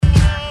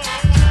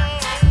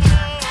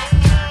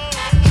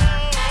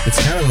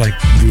like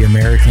the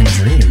American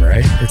dream,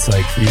 right? It's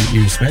like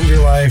you spend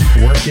your life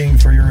working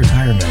for your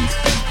retirement.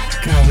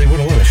 Golly, what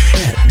a load of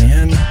shit,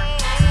 man.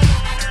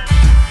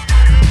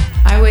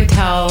 I would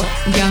tell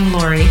young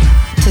Lori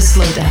to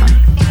slow down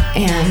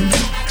and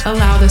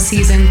allow the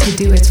season to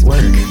do its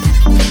work.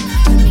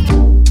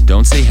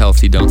 Don't say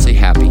healthy, don't say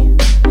happy,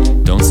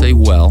 don't say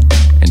well,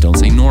 and don't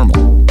say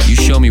normal. You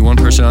show me one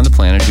person on the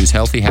planet who's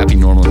healthy, happy,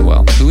 normal, and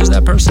well. Who is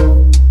that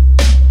person?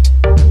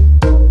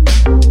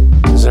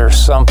 Is there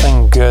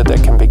something good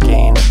that can be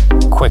gained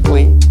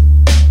quickly?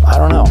 I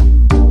don't know.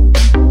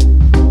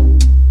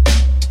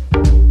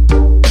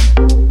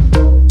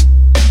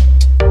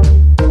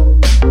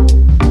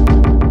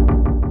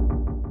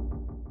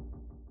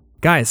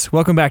 Guys,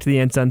 welcome back to the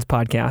End Sons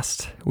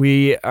podcast.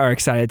 We are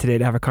excited today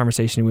to have a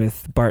conversation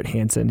with Bart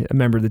Hansen, a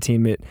member of the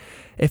team.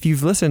 If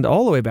you've listened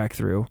all the way back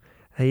through,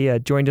 he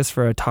joined us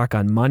for a talk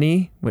on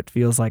money, what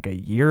feels like a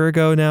year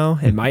ago now.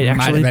 It might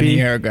actually have been be a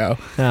year ago.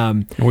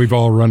 We've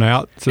all run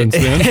out since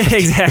then.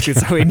 Exactly,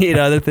 so we need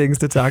other things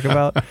to talk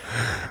about.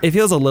 It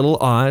feels a little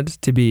odd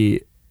to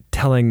be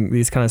telling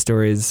these kind of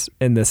stories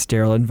in the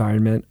sterile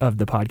environment of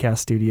the podcast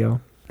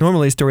studio.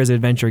 Normally, stories of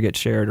adventure get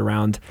shared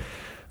around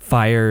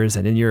fires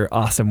and in your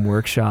awesome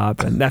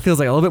workshop, and that feels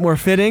like a little bit more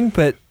fitting.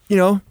 But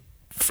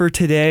for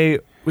today,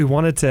 we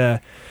wanted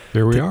to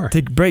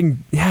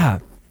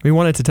we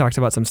wanted to talk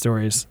about some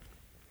stories.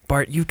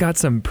 Bart, you've got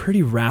some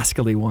pretty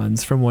rascally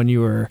ones from when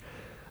you were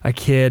a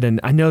kid, and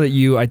I know that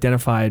you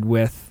identified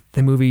with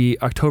the movie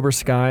October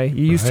Sky.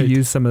 You used to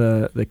use some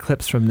of the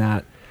clips from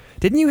that.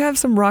 Didn't you have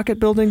some rocket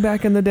building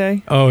back in the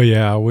day? Oh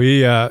yeah,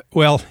 we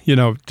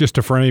just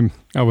to frame,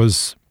 I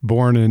was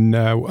born in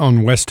out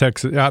in West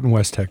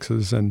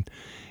Texas,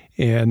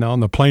 and on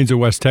the plains of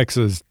West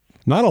Texas,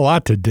 not a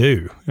lot to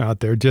do out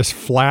there, just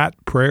flat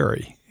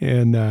prairie,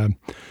 and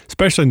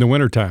especially in the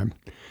wintertime.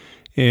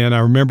 And I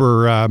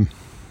remember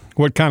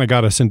what kind of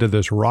got us into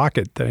this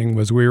rocket thing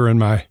was we were in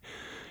my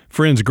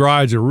friend's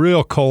garage, a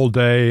real cold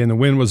day, and the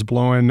wind was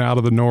blowing out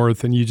of the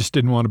north, and you just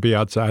didn't want to be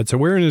outside. So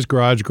we're in his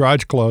garage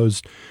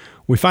closed.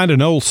 We find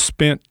an old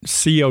spent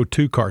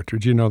CO2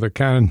 cartridge, the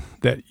kind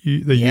that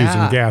they use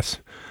in gas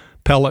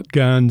pellet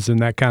guns and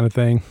that kind of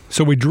thing.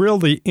 So we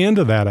drilled the end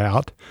of that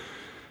out.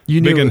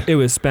 You knew it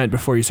was spent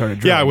before you started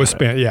drilling. Yeah, it was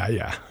spent. Yeah.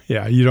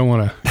 You don't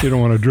want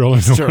to drill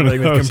into one of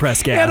with those.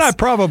 Compressed gas. And I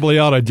probably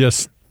ought to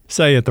just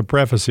say at the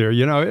preface here,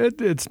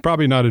 it's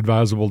probably not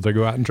advisable to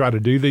go out and try to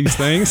do these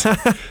things.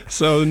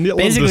 So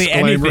basically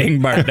anything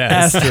Bart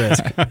does.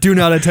 Asterisk. Do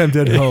not attempt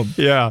at home.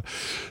 Yeah.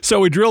 So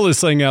we drilled this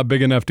thing out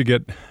big enough to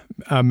get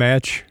a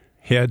match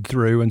head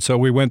through, and so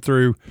we went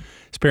through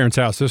his parents'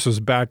 house. This was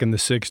back in the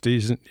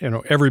 60s.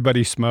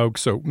 Everybody smoked,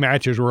 so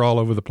matches were all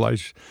over the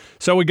place.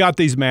 So we got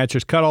these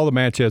matches, cut all the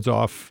match heads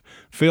off,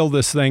 filled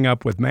this thing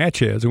up with match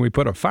heads, and we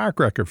put a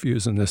firecracker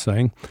fuse in this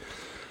thing.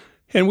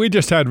 And we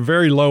just had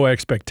very low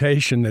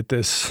expectation that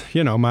this,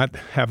 might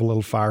have a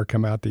little fire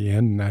come out the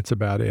end, and that's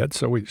about it.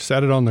 So we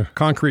set it on the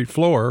concrete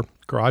floor,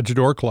 garage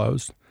door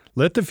closed,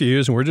 lit the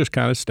fuse, and we're just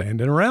kind of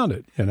standing around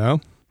it,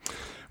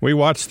 We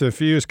watched the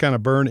fuse kind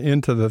of burn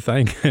into the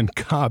thing, and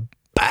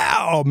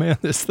kabow, man,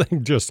 this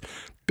thing just,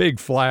 big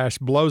flash,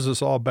 blows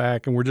us all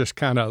back, and we're just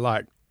kind of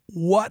like,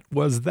 what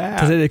was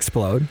that? Did it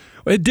explode?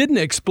 It didn't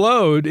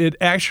explode. It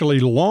actually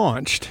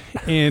launched,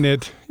 and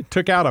it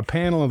took out a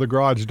panel of the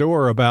garage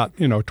door about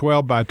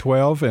 12 by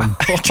 12, and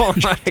oh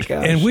my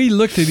gosh! And we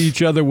looked at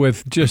each other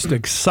with just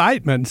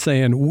excitement,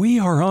 saying, "We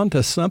are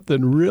onto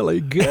something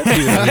really good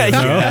here."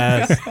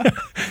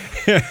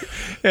 Yes.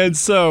 And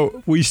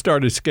so we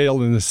started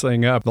scaling this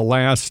thing up. The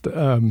last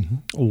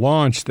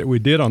launch that we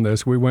did on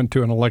this, we went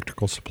to an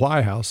electrical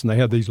supply house, and they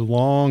had these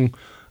long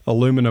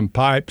aluminum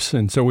pipes,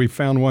 and so we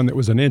found one that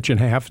was 1.5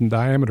 inches in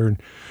diameter.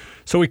 And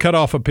so we cut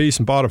off a piece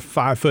and bought a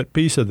 5-foot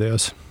piece of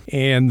this,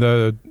 and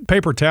the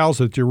paper towels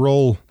that you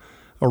roll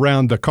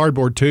around the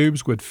cardboard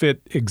tubes would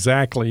fit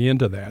exactly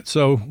into that.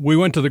 So we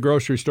went to the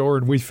grocery store,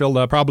 and we filled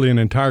up probably an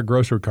entire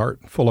grocery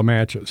cart full of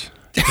matches.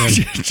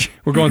 And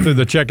we're going through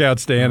the checkout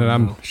stand, and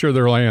I'm sure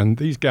they're laying,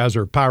 these guys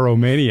are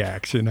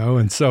pyromaniacs,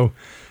 and so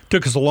it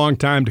took us a long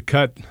time to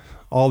cut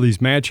all these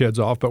match heads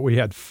off, but we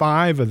had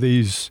 5 of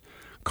these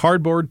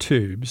cardboard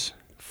tubes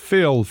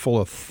filled full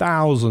of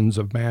thousands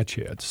of match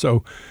heads.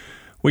 So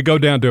we go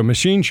down to a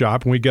machine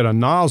shop, and we get a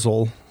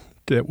nozzle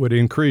that would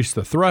increase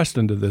the thrust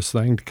into this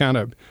thing to kind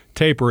of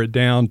taper it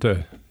down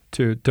to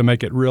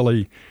make it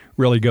really,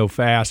 really go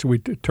fast. We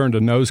turned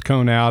a nose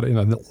cone out in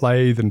a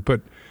lathe and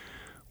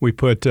we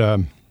put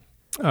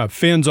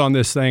fins on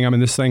this thing. I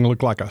mean, this thing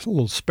looked like a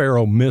little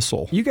Sparrow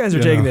missile. You guys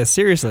are taking this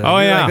seriously. Oh,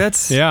 yeah.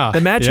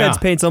 The match heads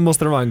paints almost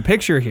the wrong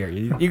picture here.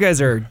 You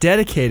guys are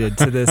dedicated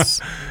to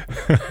this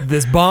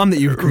this bomb that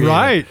you've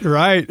created.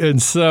 Right.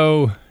 And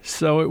so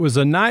it was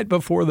a night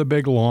before the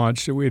big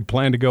launch. We had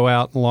planned to go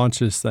out and launch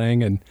this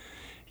thing, and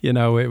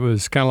it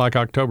was kind of like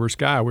October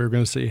Sky. We were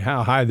going to see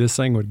how high this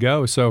thing would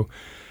go. So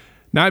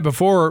night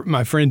before,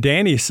 my friend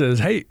Danny says,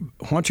 "Hey,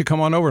 why don't you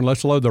come on over and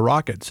let's load the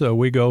rocket?" So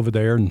we go over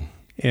there,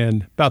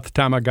 and about the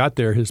time I got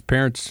there, his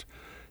parents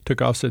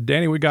took off, said,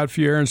 "Danny, we got a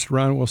few errands to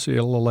run. We'll see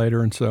you a little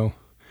later." And so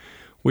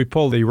we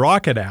pulled the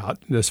rocket out,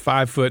 this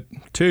 5-foot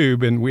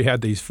tube, and we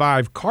had these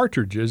 5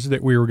 cartridges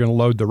that we were going to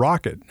load the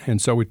rocket.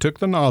 And so we took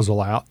the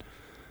nozzle out,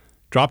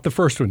 dropped the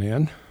first one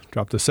in,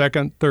 dropped the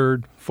second,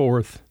 third,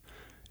 fourth,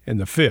 and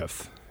the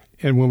fifth.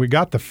 And when we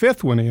got the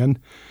fifth one in,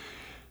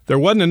 there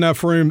wasn't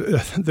enough room.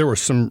 There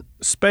was some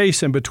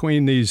space in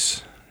between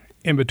these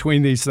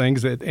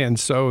things, and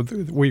so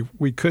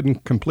we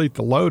couldn't complete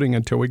the loading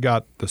until we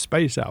got the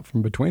space out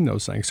from between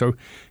those things. So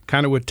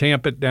kind of would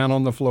tamp it down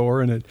on the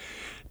floor, and it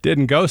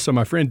didn't go. So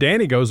my friend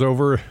Danny goes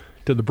over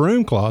to the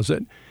broom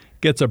closet,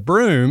 gets a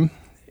broom,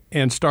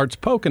 and starts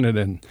poking it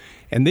in.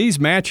 And these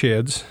match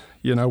heads,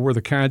 were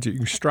the kinds that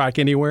you strike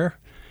anywhere.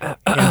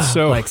 And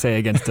so, like, say,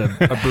 against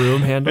a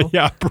broom handle?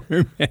 Yeah, a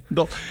broom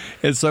handle.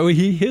 And so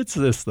he hits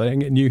this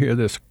thing, and you hear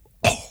this,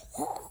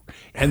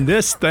 and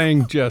this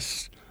thing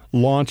just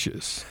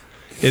launches.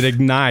 It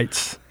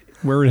ignites.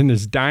 We're in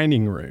his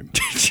dining room.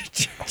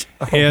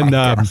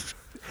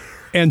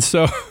 And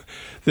so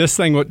this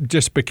thing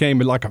just became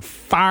like a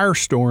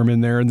firestorm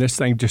in there, and this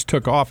thing just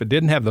took off. It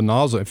didn't have the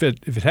nozzle. If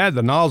it had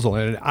the nozzle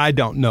in it, I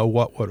don't know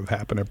what would have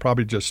happened. It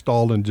probably just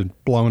stalled and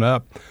just blown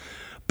up.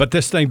 But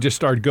this thing just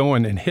started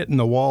going and hitting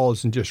the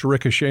walls and just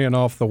ricocheting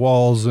off the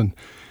walls. And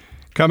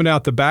coming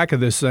out the back of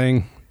this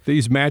thing,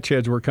 these match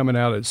heads were coming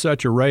out at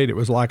such a rate, it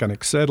was like an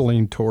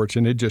acetylene torch,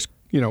 and it just,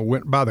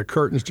 went by the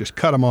curtains, just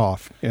cut them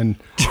off. And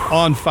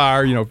on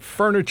fire,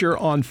 furniture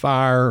on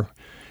fire.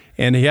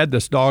 And he had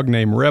this dog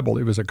named Rebel.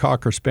 He was a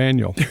Cocker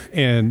Spaniel.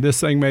 And this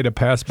thing made a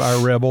pass by a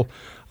Rebel.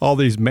 All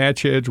these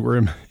match heads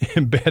were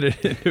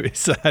embedded into his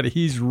side.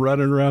 He's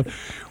running around.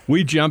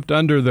 We jumped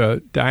under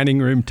the dining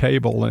room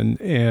table,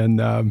 and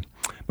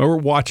we're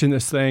watching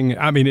this thing.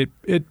 I mean,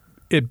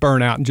 it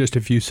burned out in just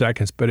a few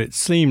seconds, but it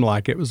seemed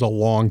like it was a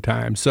long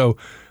time. So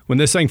when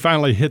this thing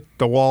finally hit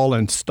the wall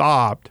and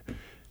stopped,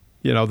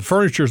 the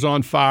furniture's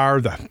on fire.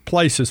 The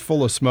place is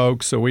full of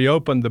smoke. So we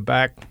opened the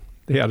back.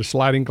 They had a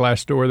sliding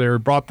glass door there,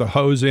 brought the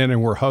hose in,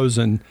 and we're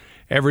hosing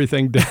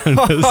everything down in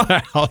his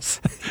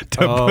house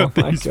to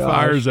put these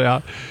fires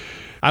out.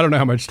 I don't know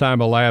how much time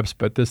elapsed,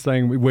 but this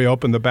thing, we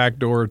opened the back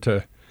door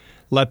to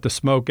let the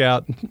smoke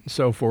out and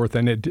so forth,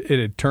 and it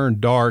had turned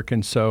dark,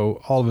 and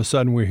so all of a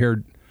sudden we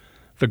heard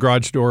the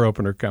garage door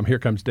opener come. Here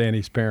comes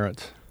Danny's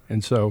parents.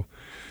 And so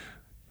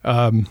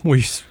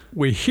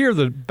we hear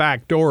the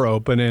back door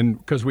open, and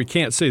because we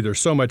can't see,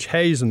 there's so much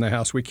haze in the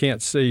house, we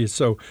can't see.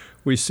 So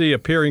we see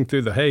appearing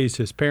through the haze,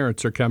 his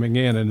parents are coming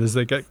in, and as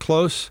they get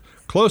closer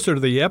to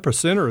the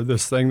epicenter of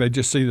this thing, they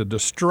just see the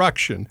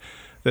destruction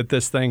that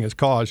this thing has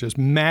caused. Just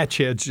match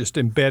heads just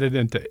embedded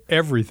into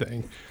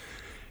everything.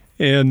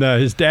 And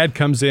his dad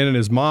comes in, and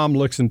his mom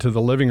looks into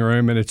the living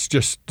room, and it's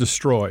just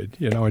destroyed,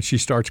 and she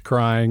starts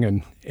crying,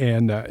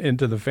 and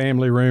into the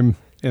family room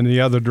in the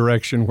other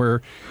direction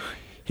where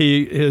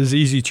his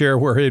easy chair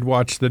where he'd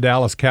watched the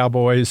Dallas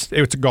Cowboys,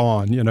 it's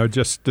gone,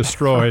 just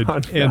destroyed. Oh,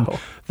 no. And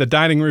the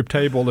dining room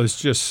table has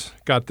just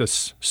got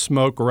this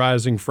smoke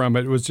rising from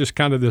it. It was just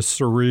kind of this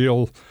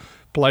surreal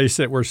place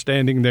that we're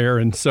standing there.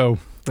 And so,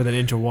 with an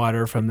inch of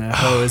water from the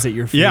hose at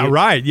your feet. Yeah,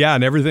 right. Yeah,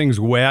 and everything's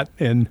wet.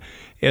 And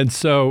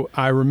so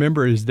I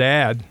remember his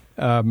dad,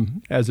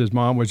 as his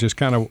mom was just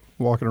kind of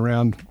walking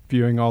around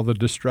viewing all the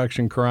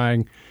destruction,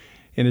 crying,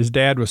 and his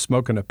dad was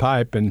smoking a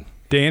pipe, and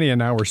Danny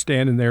and I were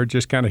standing there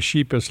just kind of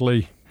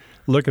sheepishly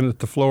looking at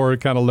the floor,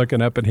 kind of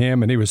looking up at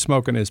him, and he was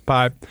smoking his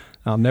pipe.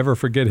 I'll never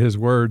forget his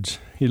words.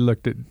 He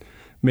looked at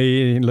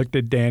me, and he looked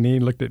at Danny, he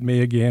looked at me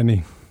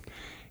again,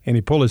 and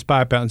he pulled his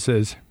pipe out and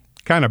says,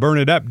 "Kind of burn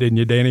it up, didn't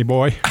you, Danny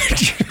boy?"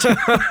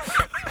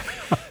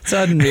 It's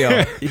unreal.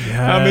 Yes.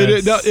 I mean,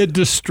 it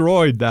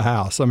destroyed the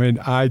house. I mean,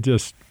 I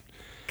just...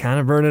 Kind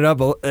of burn it up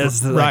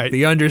as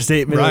the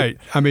understatement. Right.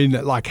 I mean,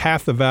 like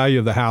half the value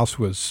of the house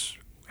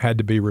had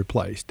to be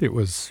replaced. It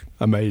was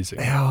amazing.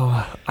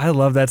 Oh, I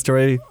love that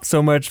story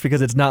so much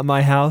because it's not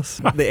my house.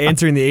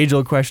 Answering the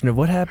age-old question of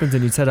what happens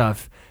when you set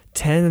off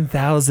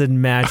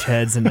 10,000 match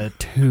heads in a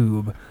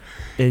tube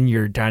in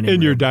your dining room.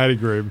 In your dining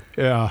room,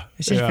 yeah.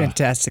 It's just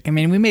fantastic. I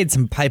mean, we made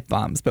some pipe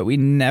bombs, but we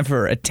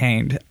never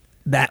attained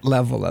that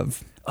level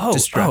of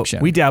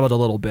destruction. We dabbled a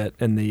little bit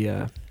in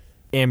the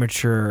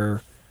amateur...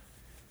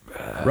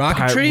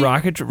 rocketry?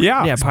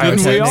 Yeah,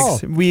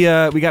 pyrotechnics. Didn't We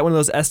got one of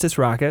those Estes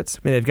rockets.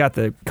 I mean, they've got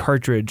the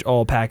cartridge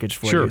all packaged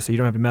for you, so you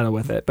don't have to meddle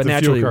with it. But The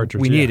naturally, fuel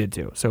cartridge, we needed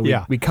to. So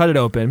we cut it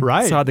open.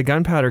 Right. Saw the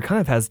gunpowder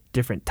kind of has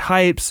different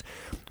types.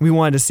 We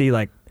wanted to see,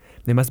 like,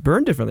 they must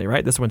burn differently,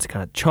 right? This one's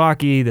kind of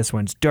chalky. This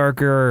one's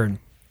darker. And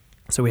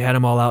so we had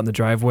them all out in the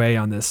driveway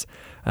on this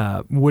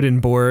wooden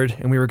board,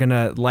 and we were going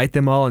to light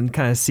them all and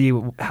kind of see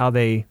how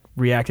they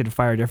reacted to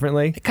fire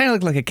differently. It kind of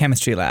looked like a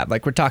chemistry lab.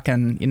 Like we're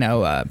talking,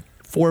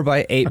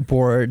 4x8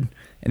 board,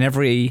 and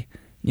every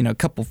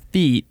couple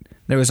feet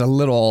there was a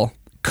little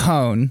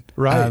cone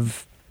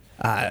of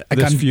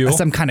fuel,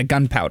 some kind of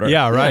gunpowder.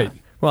 Yeah, right. Yeah.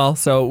 Well,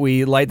 so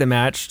we light the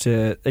match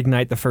to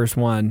ignite the first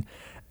one,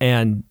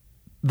 and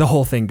the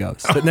whole thing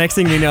goes. The next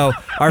thing you know,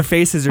 our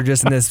faces are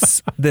just in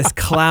this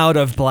cloud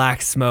of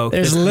black smoke.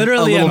 There's This-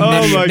 literally little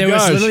mission. there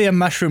was literally a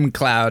mushroom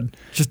cloud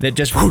that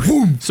just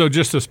So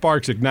just the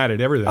sparks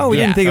ignited everything. Oh, we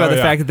Yeah. didn't think about Oh, the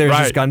yeah. fact that there was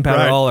Right, just gunpowder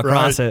right, all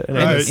across right, it. And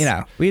right. it was- you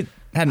know, we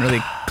hadn't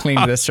really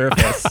cleaned the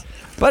surface.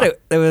 but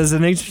it was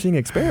an interesting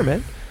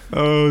experiment.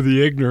 Oh,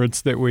 the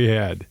ignorance that we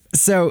had.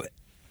 So,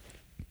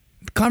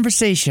 the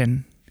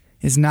conversation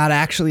is not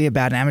actually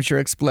about amateur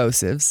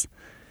explosives.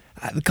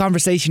 The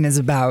conversation is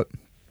about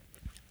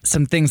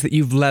some things that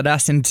you've led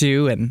us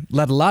into and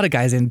led a lot of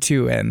guys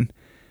into, and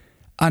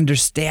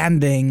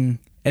understanding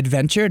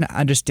adventure and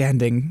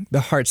understanding the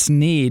heart's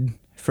need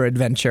for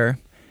adventure.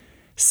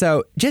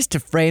 So, just to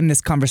frame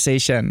this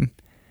conversation,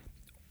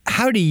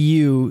 how do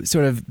you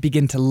sort of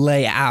begin to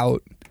lay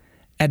out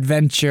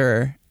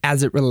adventure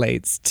as it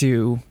relates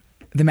to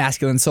the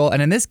masculine soul,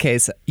 and in this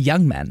case,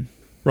 young men?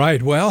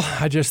 Right. Well,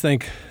 I just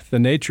think the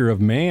nature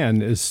of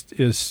man is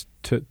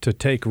to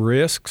take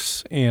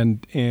risks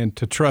and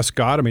to trust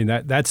God. I mean,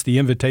 that's the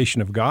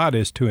invitation of God,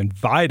 is to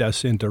invite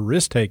us into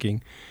risk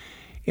taking,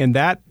 and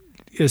that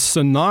is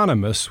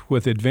synonymous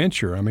with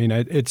adventure. I mean,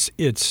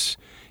 it's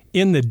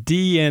in the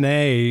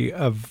DNA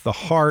of the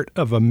heart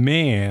of a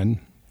man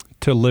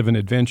to live an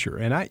adventure.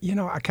 And I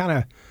kind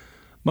of,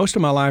 most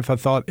of my life, I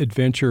thought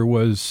adventure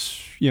was,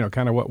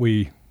 kind of what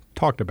we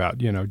talked about,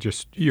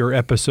 just your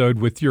episode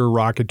with your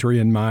rocketry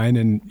in mind,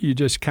 and you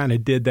just kind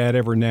of did that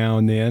every now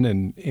and then,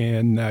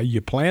 and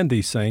you planned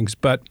these things.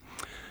 But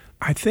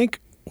I think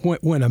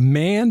when a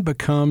man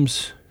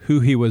becomes who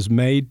he was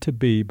made to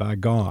be by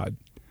God,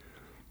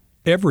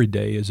 every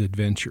day is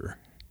adventure.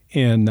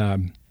 And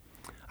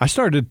I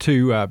started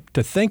to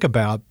think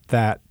about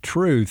that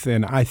truth,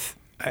 and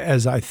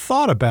as I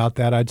thought about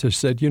that, I just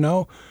said,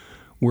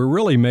 we're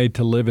really made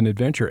to live an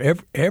adventure.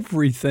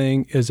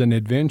 Everything is an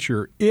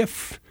adventure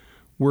if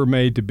we're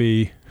made to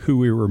be who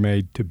we were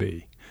made to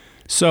be.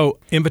 So,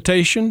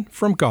 invitation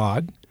from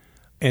God,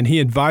 and He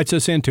invites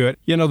us into it.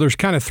 There's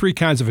kind of three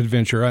kinds of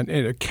adventure: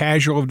 a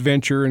casual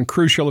adventure, and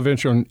crucial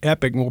adventure, and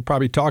epic. And we'll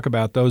probably talk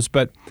about those.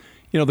 But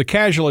the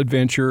casual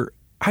adventure,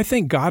 I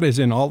think God is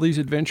in all these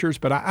adventures.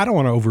 But I don't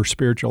want to over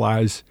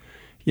spiritualize,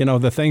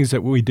 the things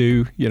that we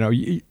do.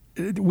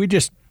 We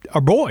just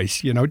are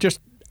boys. Just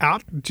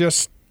out,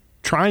 just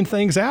trying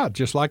things out,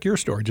 just like your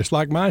story, just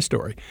like my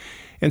story.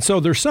 And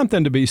so there's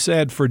something to be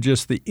said for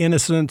just the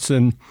innocence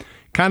and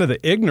kind of the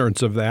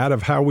ignorance of that,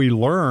 of how we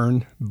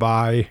learn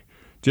by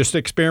just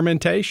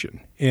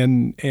experimentation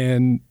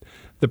and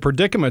the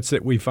predicaments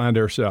that we find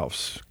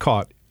ourselves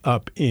caught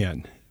up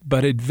in.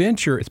 But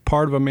adventure is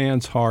part of a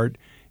man's heart.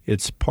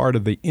 It's part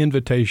of the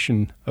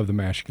invitation of the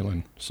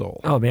masculine soul.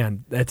 Oh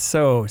man, that's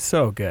so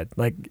good.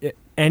 Like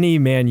any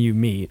man you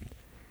meet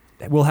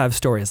will have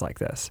stories like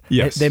this.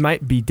 Yes. They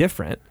might be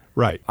different.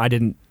 Right. I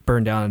didn't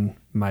burn down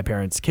my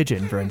parents'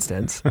 kitchen, for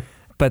instance,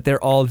 but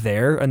they're all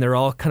there and they're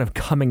all kind of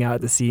coming out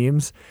at the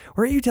seams.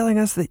 Weren't you telling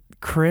us that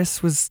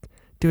Chris was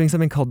doing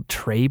something called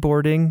tray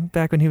boarding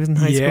back when he was in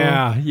high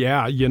school?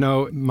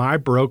 Yeah. My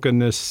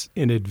brokenness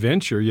in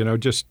adventure,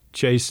 just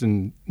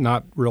chasing,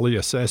 not really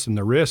assessing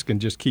the risk, and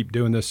just keep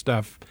doing this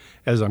stuff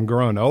as I'm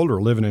growing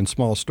older, living in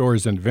small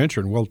stories and adventure,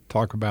 and we'll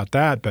talk about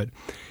that. But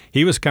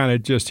he was kind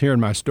of just hearing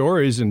my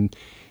stories, and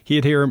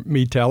he'd hear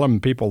me tell them,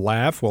 and people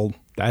laugh. Well,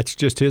 that's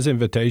just his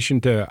invitation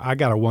to, I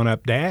got to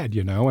one-up Dad,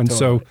 And totally.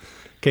 So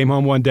came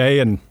home one day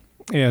and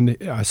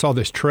I saw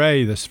this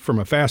tray from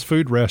a fast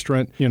food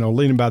restaurant,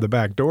 leaning by the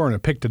back door, and I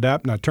picked it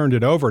up and I turned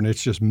it over and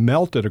it's just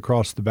melted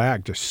across the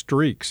back, just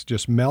streaks,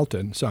 just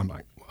melted. So I'm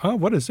like, oh,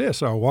 what is this?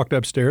 So I walked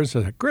upstairs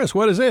and said, Chris,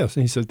 what is this?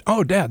 And he said,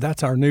 oh, Dad,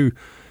 that's our new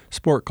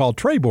sport called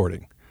tray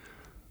boarding.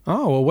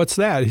 Oh, well, what's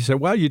that? He said,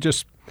 well, you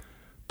just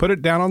put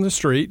it down on the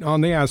street,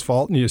 on the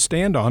asphalt, and you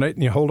stand on it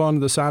and you hold on to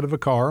the side of a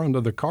car, under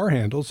the car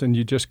handles, and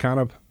you just kind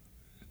of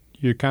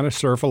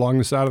surf along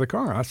the side of the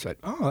car. I said,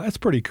 oh, that's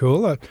pretty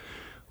cool.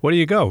 What do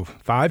you go,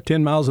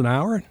 5-10 miles an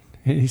hour?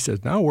 And he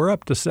says, no, we're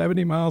up to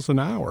 70 miles an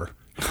hour.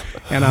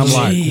 And I'm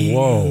like,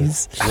 whoa,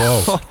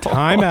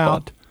 time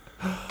out.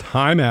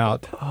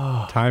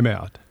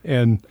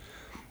 And,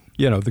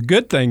 the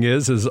good thing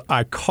is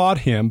I caught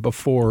him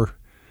before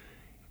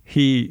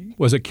he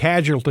was a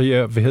casualty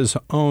of his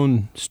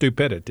own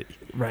stupidity.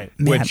 Right.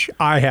 Which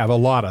I have a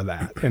lot of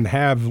that and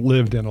have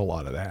lived in a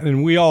lot of that.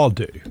 And we all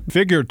do.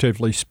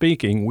 Figuratively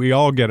speaking, we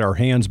all get our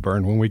hands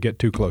burned when we get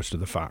too close to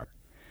the fire.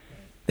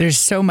 There's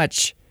so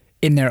much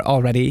in there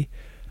already.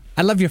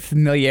 I love your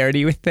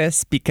familiarity with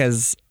this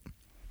because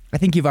I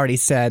think you've already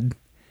said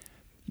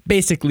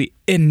basically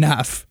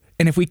enough.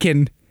 And if we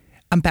can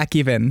unpack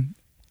even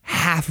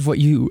half of what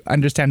you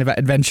understand about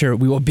adventure,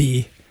 we will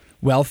be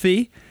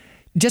wealthy.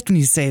 Just when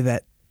you say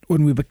that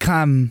when we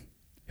become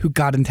who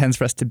God intends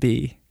for us to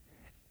be,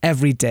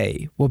 every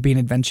day will be an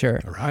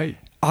adventure. Right.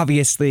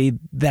 Obviously,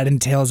 that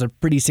entails a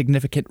pretty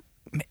significant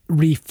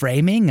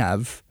reframing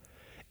of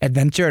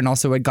adventure and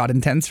also what God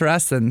intends for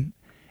us. And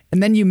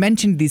then you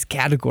mentioned these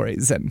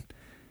categories. And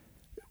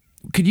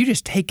could you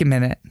just take a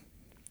minute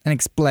and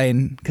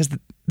explain, because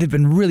they've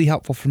been really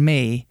helpful for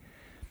me.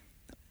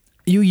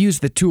 You use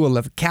the tool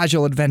of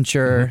casual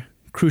adventure,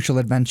 crucial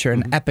adventure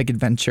and epic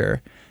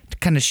adventure to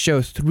kind of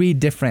show 3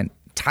 different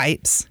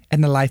types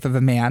in the life of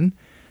a man.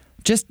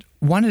 Just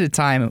one at a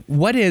time,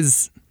 what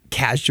is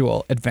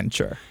casual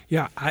adventure?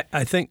 Yeah,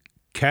 I think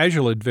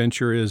casual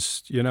adventure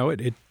is,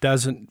 it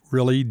doesn't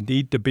really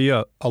need to be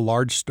a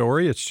large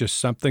story. It's just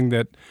something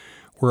that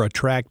we're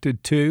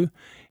attracted to.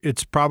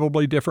 It's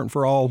probably different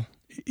for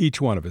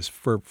each one of us.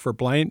 For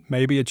Blaine,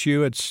 maybe it's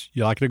you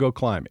like to go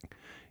climbing.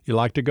 You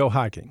like to go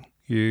hiking.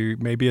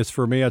 Maybe it's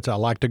for me, I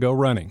like to go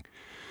running.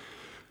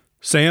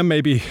 Sam,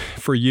 maybe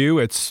for you,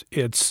 it's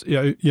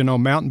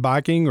mountain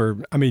biking,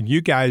 or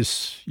you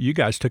guys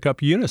took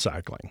up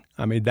unicycling.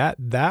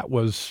 That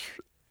was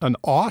an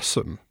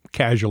awesome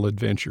casual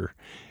adventure,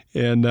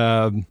 and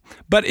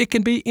but it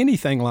can be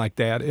anything like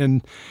that.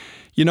 And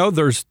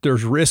there's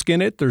risk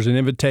in it. There's an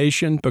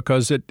invitation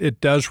because it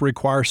does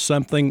require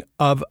something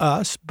of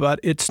us, but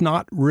it's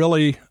not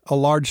really a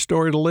large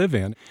story to live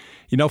in.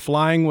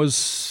 Flying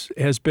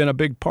has been a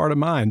big part of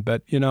mine,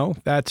 but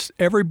that's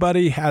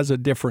everybody has a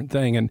different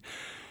thing.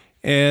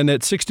 And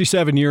at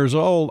 67 years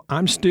old,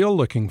 I'm still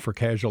looking for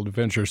casual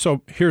adventure.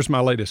 So here's my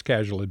latest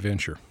casual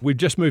adventure. We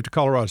just moved to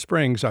Colorado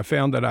Springs. I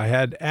found that I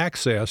had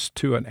access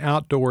to an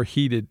outdoor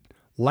heated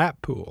lap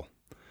pool.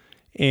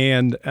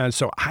 And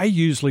so I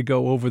usually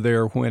go over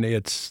there when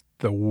it's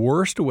the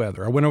worst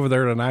weather. I went over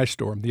there in an ice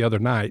storm the other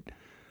night.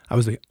 I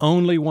was the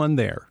only one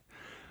there.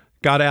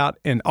 Got out,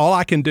 and all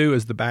I can do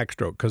is the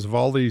backstroke because of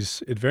all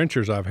these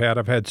adventures I've had.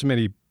 I've had so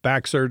many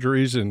back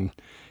surgeries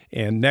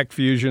and neck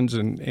fusions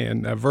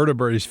and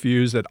vertebrae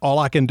fused that all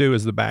I can do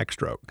is the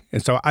backstroke.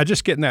 And so I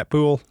just get in that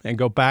pool and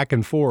go back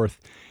and forth,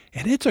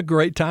 and it's a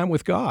great time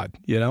with God.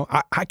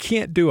 I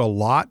can't do a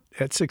lot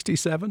at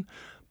 67,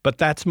 but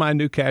that's my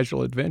new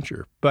casual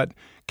adventure. But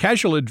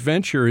casual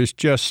adventure is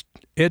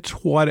it's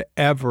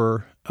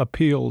whatever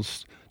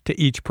appeals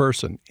to each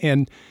person.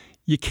 And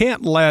you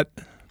can't let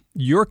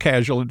your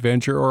casual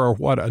adventure or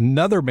what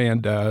another man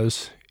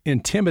does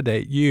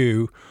intimidate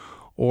you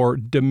or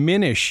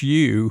diminish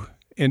you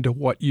into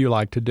what you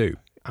like to do.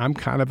 I'm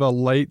kind of a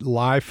late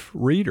life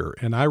reader,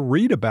 and I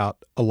read about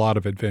a lot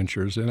of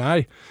adventures, and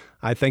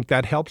I think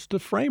that helps to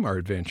frame our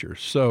adventures.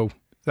 So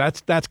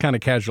that's kind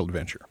of casual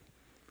adventure.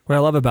 What I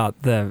love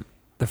about the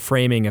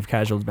framing of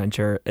casual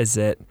adventure is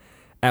it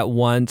at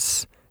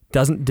once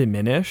doesn't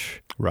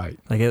diminish. Right.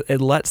 Like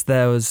it lets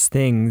those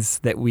things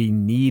that we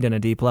need on a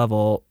deep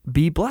level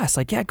be blessed.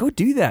 Like, yeah, go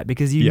do that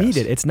because you need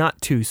it. It's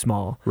not too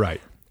small. Right.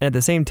 And at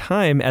the same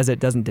time, as it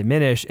doesn't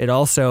diminish, it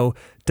also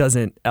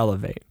doesn't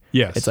elevate.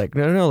 Yes. It's like,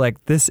 no,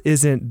 like this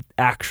isn't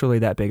actually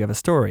that big of a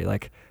story.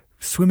 Like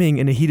swimming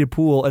in a heated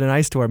pool in an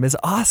ice storm is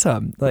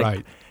awesome. Like,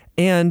 right.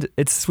 And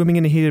it's swimming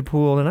in a heated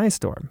pool in an ice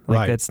storm. Like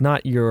right. That's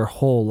not your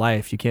whole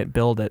life. You can't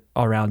build it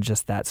around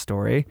just that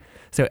story.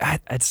 So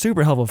it's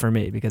super helpful for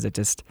me because it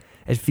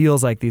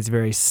feels like these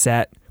very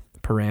set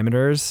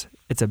parameters.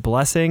 It's a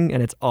blessing,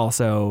 and it's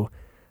also,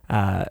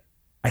 I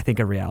think,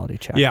 a reality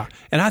check. Yeah,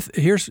 and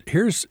here's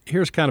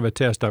kind of a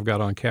test I've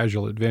got on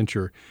casual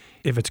adventure.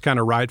 If it's kind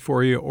of right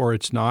for you or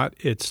it's not,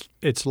 it's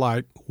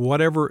like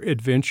whatever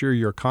adventure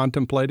you're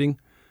contemplating,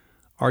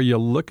 are you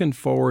looking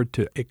forward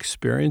to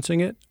experiencing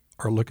it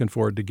or looking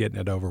forward to getting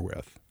it over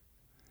with?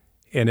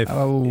 And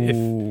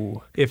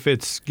if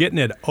it's getting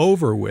it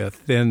over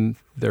with, then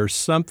there's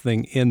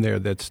something in there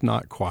that's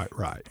not quite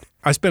right.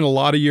 I spent a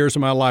lot of years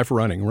of my life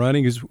running.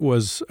 Running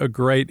was a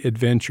great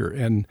adventure,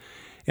 and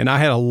I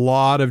had a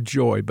lot of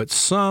joy. But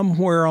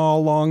somewhere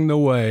along the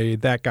way,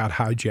 that got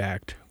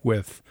hijacked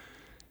with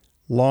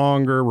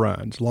longer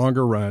runs,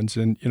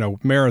 and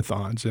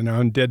marathons. And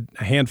I did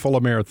a handful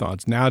of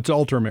marathons. Now it's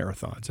ultra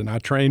marathons, and I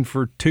trained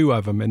for 2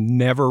 of them and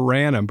never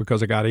ran them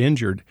because I got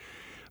injured.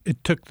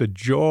 It took the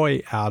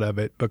joy out of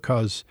it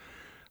because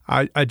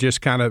I just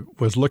kind of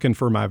was looking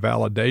for my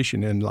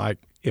validation. And like,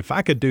 if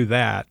I could do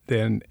that,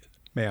 then,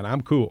 man,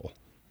 I'm cool.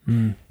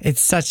 Mm.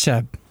 It's such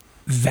a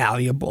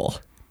valuable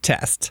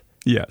test.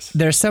 Yes.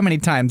 There's so many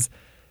times.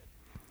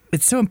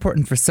 It's so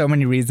important for so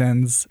many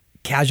reasons.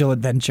 Casual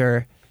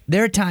adventure.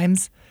 There are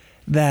times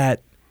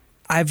that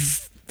I've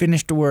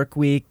finished a work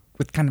week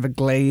with kind of a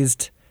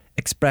glazed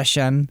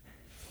expression,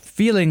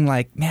 feeling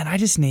like, man, I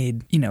just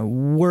need,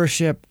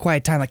 worship,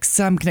 quiet time, like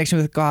some connection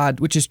with God,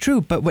 which is true.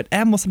 But what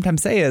Em will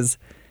sometimes say is,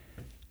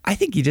 I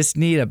think you just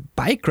need a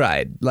bike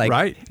ride. Like,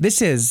 right.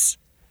 This is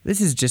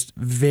just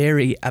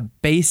a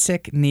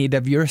basic need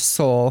of your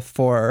soul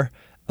for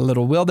a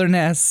little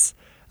wilderness,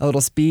 a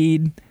little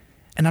speed.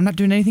 And I'm not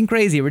doing anything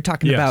crazy. We're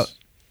talking about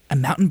a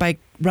mountain bike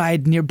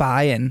ride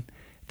nearby, and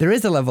there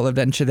is a level of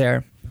adventure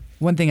there.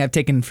 One thing I've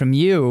taken from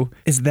you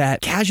is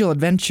that casual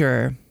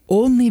adventure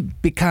only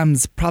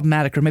becomes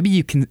problematic, or maybe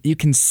you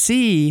can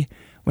see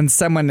when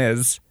someone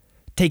is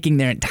taking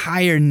their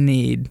entire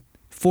need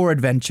for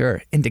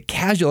adventure into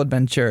casual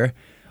adventure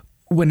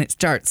when it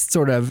starts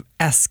sort of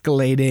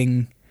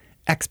escalating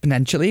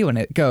exponentially,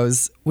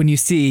 when you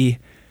see,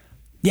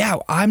 yeah,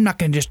 I'm not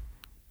going to just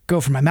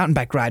go for my mountain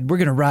bike ride. We're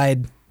going to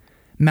ride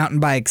mountain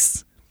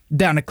bikes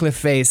down a cliff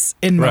face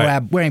in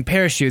Moab wearing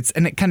parachutes.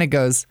 And it kind of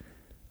goes,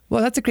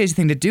 well, that's a crazy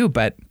thing to do,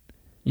 but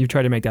You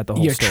try to make that the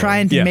whole You're story.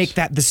 trying to Yes. make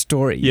that the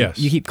story. Yes.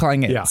 You keep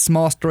calling it Yeah.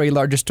 small story,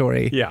 larger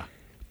story. Yeah.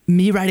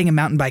 Me riding a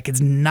mountain bike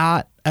is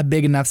not a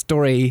big enough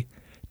story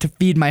to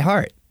feed my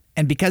heart.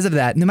 And because of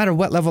that, no matter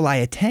what level I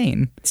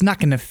attain, it's not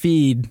going to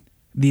feed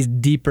these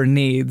deeper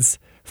needs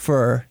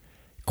for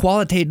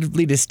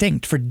qualitatively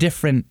distinct, for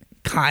different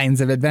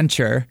kinds of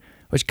adventure,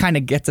 which kind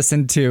of gets us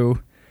into,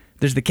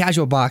 there's the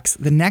casual box.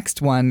 The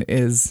next one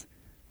is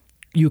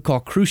you call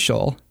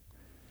crucial.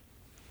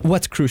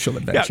 What's crucial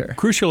adventure? Yeah,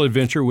 crucial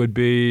adventure would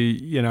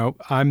be,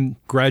 I'm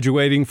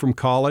graduating from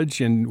college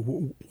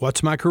and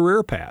what's my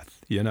career path?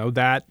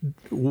 That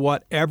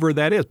whatever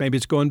that is. Maybe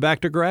it's going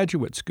back to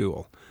graduate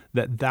school.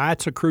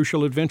 That's a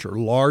crucial adventure.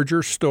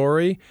 Larger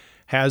story,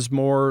 has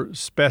more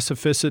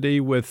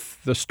specificity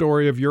with the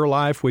story of your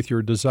life, with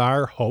your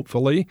desire,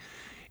 hopefully.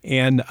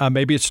 And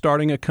maybe it's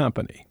starting a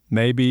company.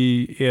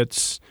 Maybe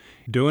it's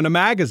doing a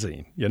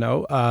magazine,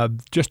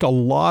 just a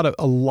lot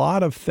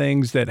of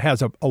things that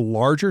has a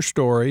larger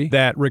story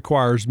that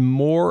requires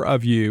more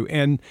of you.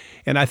 And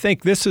I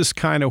think this is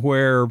kind of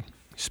where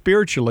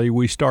spiritually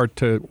we start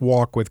to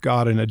walk with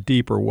God in a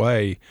deeper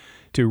way,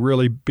 to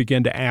really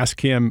begin to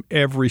ask Him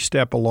every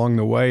step along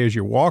the way as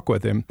you walk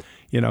with Him,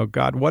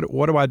 God,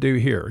 what do I do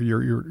here?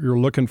 You're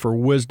looking for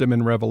wisdom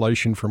and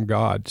revelation from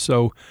God.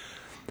 So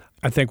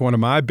I think one of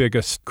my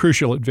biggest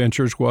crucial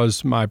adventures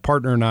was my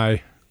partner and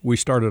I, we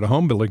started a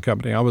home building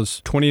company. I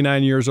was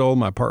 29 years old.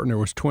 My partner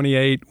was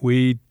 28.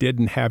 We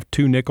didn't have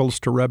two nickels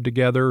to rub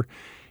together.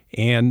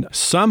 And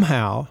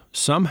somehow,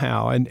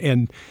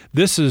 and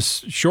this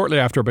is shortly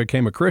after I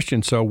became a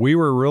Christian, so we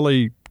were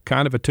really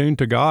kind of attuned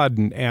to God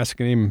and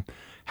asking Him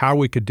how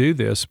we could do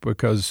this,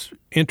 because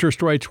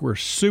interest rates were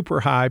super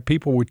high.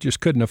 People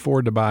just couldn't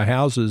afford to buy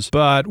houses.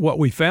 But what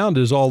we found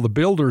is all the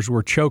builders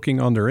were choking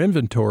on their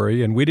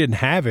inventory, and we didn't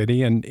have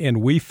any,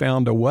 and we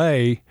found a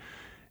way.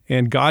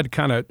 And God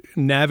kind of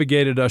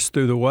navigated us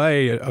through the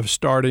way of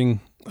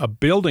starting a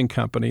building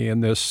company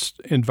in this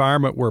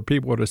environment where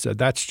people would have said,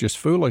 that's just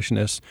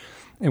foolishness.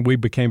 And we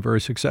became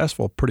very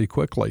successful pretty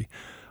quickly.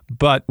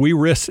 But we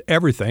risked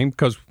everything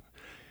because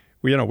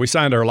we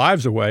signed our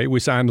lives away.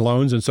 We signed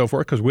loans and so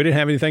forth because we didn't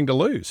have anything to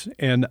lose.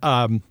 And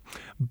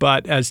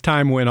but as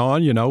time went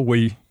on,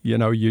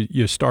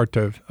 you start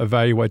to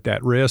evaluate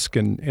that risk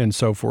and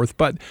so forth.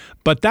 But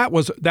that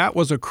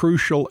was a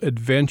crucial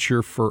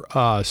adventure for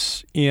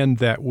us in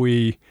that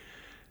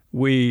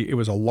it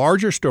was a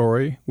larger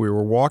story. We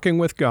were walking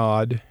with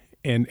God,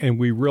 and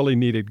we really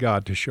needed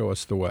God to show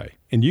us the way.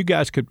 And you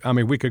guys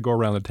we could go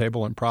around the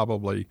table and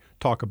probably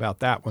talk about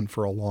that one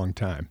for a long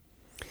time.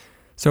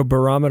 So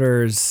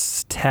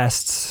barometers,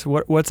 tests,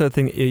 what's a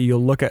thing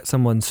you'll look at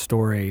someone's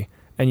story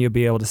and you'll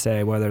be able to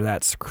say whether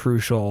that's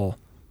crucial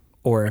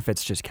or if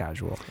it's just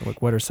casual?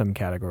 Like, what are some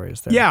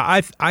categories there?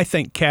 Yeah, I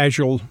think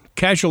casual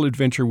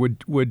adventure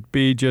would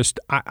be just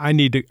I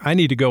need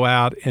to go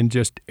out and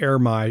just air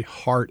my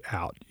heart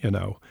out,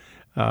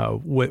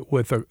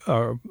 with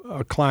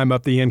a climb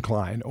up the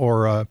incline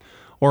or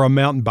a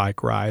mountain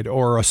bike ride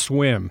or a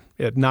swim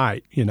at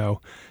night.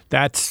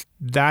 That's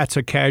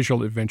a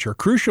casual adventure.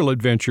 Crucial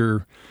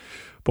adventure,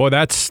 boy,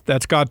 that's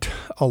got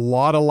a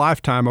lot of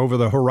lifetime over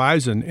the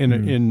horizon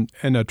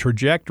in a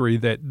trajectory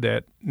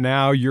that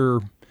now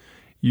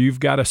you've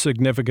got a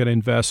significant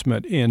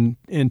investment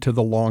into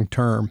the long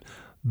term.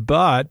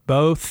 But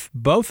both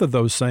of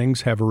those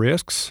things have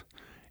risks,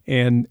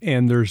 and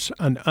there's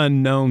an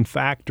unknown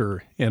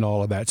factor in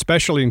all of that,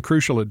 especially in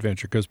crucial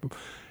adventure, because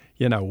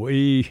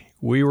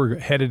we were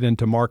headed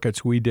into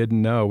markets we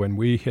didn't know, and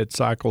we hit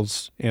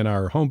cycles in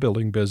our home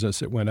building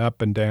business. It went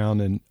up and down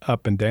and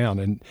up and down,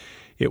 and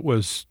it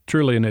was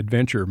truly an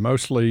adventure,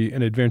 mostly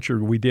an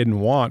adventure we didn't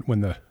want when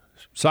the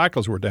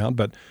cycles were down,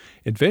 but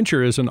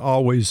adventure isn't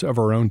always of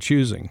our own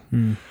choosing.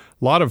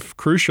 A lot of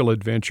crucial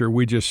adventure,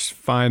 we just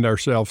find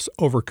ourselves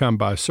overcome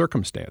by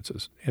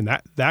circumstances, and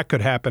that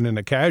could happen in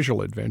a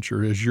casual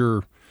adventure as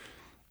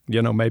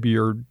maybe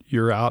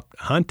you're out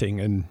hunting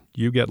and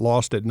you get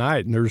lost at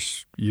night and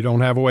you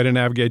don't have a way to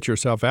navigate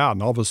yourself out,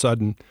 and all of a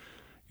sudden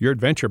your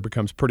adventure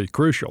becomes pretty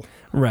crucial.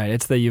 Right.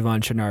 It's the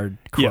Yvon Chouinard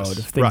quote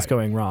of things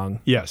going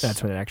wrong. Yes.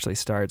 That's when it actually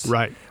starts.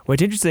 Right.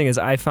 What's interesting is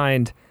I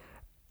find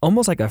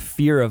almost like a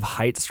fear of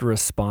heights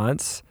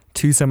response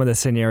to some of the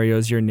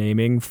scenarios you're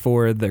naming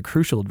for the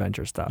crucial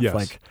adventure stuff. Yes.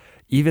 Like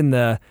even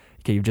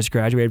you've just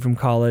graduated from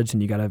college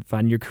and you got to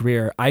find your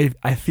career. I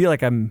feel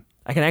like I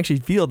can actually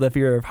feel the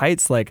fear of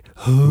heights, like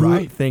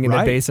thing in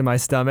the base of my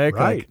stomach.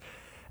 Right.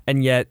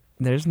 And yet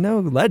there's no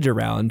ledge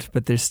around,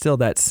 but there's still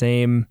that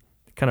same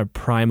kind of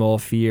primal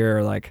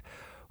fear, like,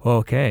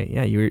 okay,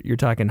 yeah, you're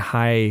talking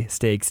high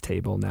stakes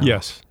table now.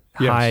 Yes.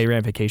 High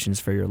ramifications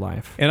for your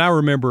life. And I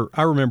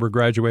remember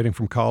graduating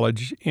from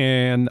college,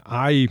 and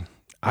I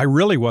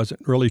really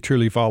wasn't really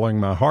truly following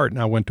my heart,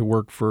 and I went to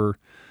work for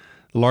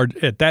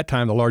at that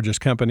time the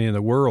largest company in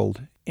the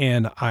world,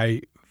 and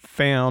I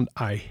found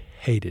I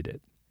hated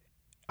it.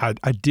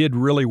 I did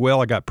really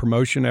well. I got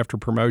promotion after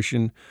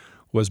promotion,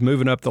 was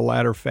moving up the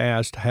ladder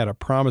fast, had a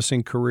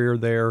promising career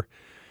there.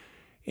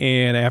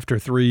 And after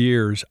 3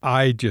 years,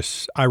 I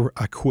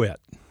quit.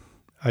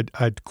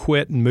 I'd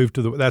quit and moved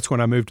to that's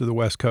when I moved to the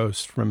West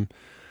Coast from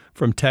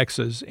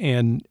Texas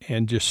and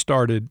just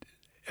started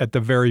at the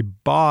very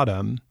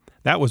bottom.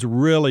 That was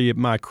really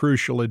my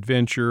crucial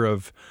adventure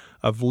of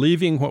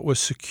leaving what was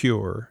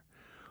secure,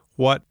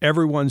 what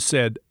everyone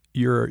said,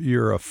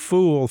 you're a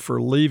fool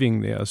for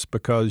leaving this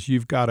because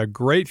you've got a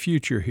great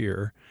future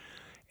here.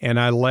 And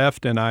I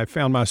left and I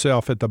found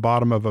myself at the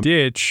bottom of a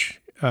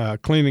ditch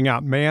cleaning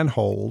out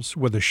manholes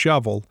with a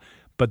shovel.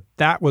 But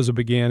that was a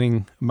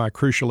beginning, my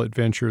crucial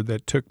adventure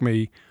that took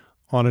me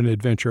on an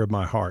adventure of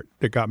my heart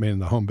that got me in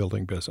the home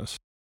building business.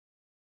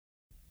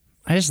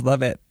 I just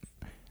love it.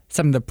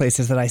 Some of the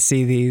places that I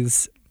see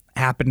these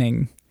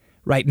happening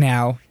right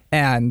now.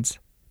 And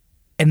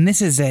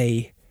this is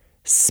a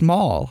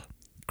small,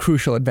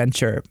 crucial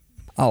adventure.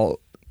 I'll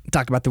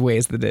talk about the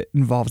ways that it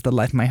involves the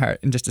life of my heart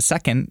in just a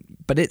second.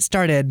 But it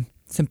started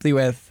simply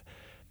with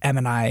Em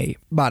and I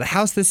bought a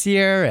house this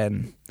year,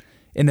 and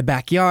in the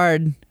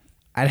backyard,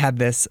 I'd had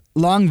this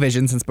long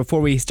vision since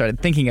before we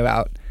started thinking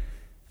about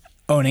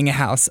owning a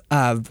house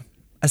of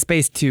a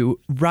space to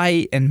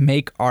write and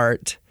make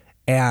art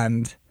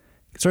and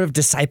sort of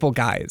disciple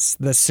guys,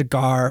 the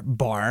cigar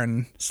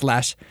barn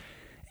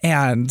 /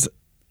 and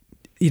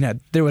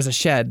there was a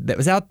shed that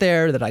was out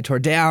there that I tore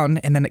down,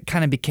 and then it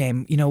kind of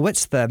became,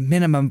 what's the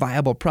minimum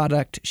viable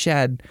product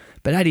shed?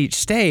 But at each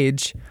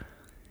stage,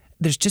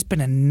 there's just been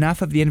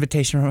enough of the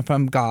invitation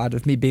from God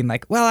of me being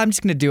like, well, I'm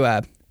just going to do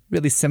a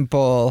really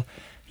simple,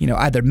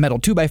 either metal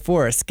 2x4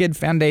 or a skid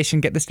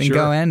foundation, get this thing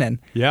going. And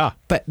yeah.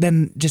 But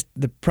then just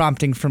the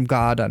prompting from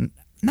God on,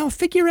 no,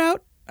 figure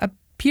out a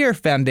pier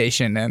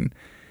foundation. And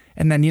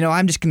then,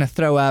 I'm just going to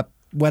throw up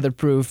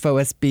weatherproof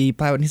OSB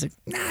plywood. And he's like,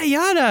 nah, you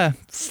ought to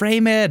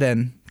frame it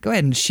and go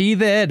ahead and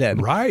sheathe it.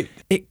 And right.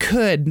 It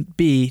could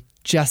be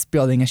just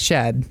building a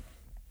shed.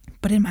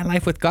 But in my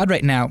life with God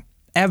right now,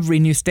 every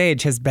new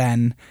stage has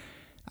been,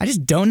 I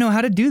just don't know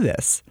how to do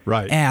this.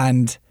 Right.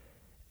 And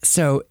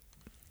so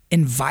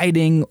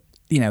inviting,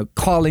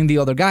 calling the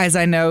older guys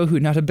I know who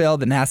know how to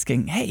build and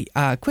asking, hey,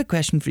 quick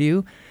question for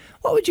you.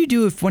 What would you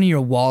do if one of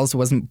your walls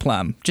wasn't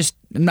plumb? Just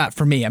not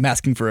for me. I'm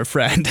asking for a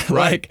friend.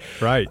 Right.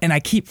 And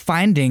I keep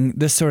finding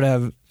this sort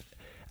of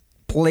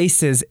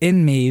places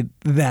in me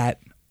that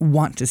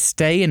want to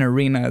stay in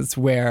arenas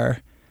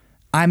where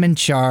I'm in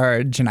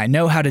charge and I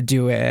know how to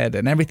do it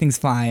and everything's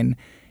fine.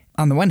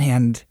 On the one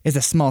hand, is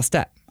a small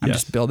step. I'm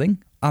just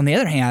building. On the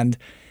other hand,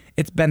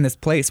 it's been this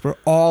place where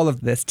all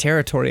of this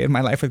territory in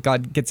my life with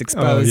God gets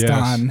exposed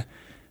on,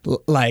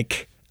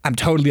 like, I'm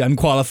totally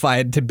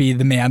unqualified to be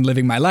the man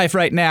living my life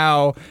right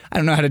now. I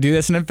don't know how to do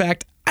this. And in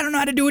fact, I don't know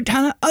how to do a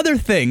ton of other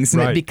things.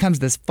 And it becomes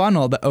this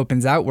funnel that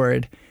opens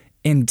outward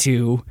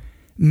into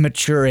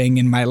maturing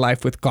in my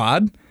life with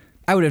God.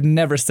 I would have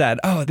never said,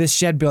 oh, this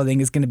shed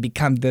building is going to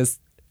become this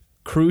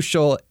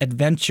crucial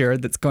adventure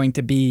that's going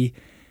to be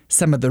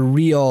some of the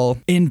real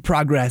in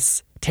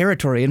progress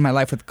territory in my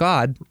life with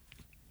God.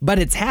 But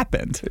it's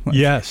happened.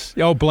 Yes.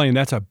 Oh, Blaine,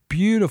 that's a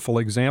beautiful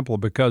example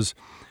because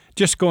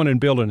just going and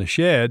building a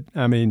shed,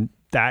 I mean,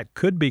 that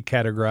could be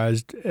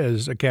categorized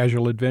as a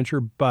casual adventure,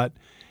 but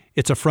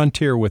it's a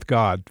frontier with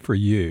God for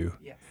you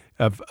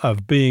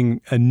of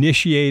being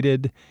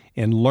initiated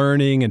and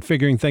learning and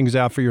figuring things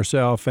out for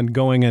yourself and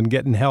going and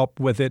getting help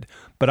with it.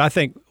 But I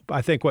think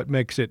what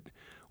makes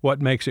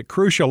it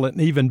crucial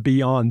and even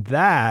beyond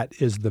that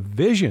is the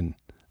vision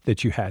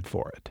that you had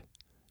for it.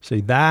 See,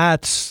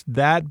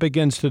 that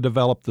begins to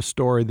develop the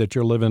story that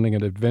you're living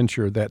an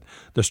adventure, that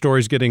the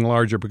story's getting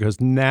larger because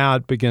now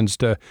it begins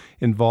to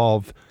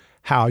involve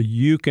how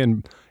you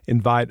can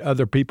invite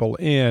other people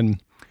in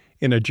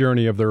a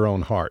journey of their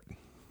own heart.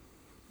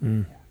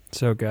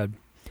 So good.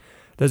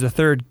 There's a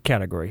third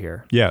category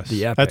here. Yes,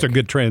 the epic. That's a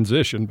good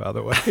transition, by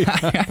the way.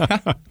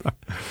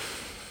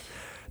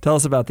 Tell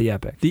us about the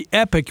epic. The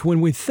epic, when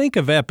we think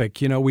of epic,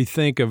 we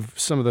think of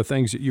some of the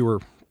things that you were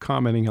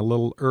commenting a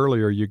little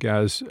earlier, you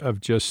guys, of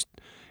just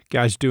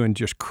guys doing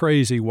just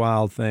crazy,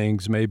 wild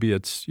things. Maybe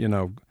it's,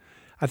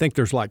 I think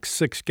there's like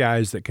 6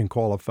 guys that can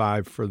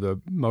qualify for the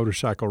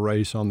motorcycle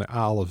race on the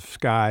Isle of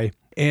Skye.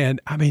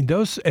 And I mean,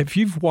 if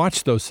you've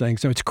watched those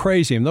things, it's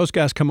crazy. And those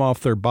guys come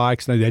off their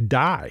bikes and they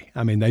die.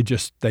 I mean, they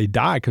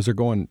die because they're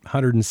going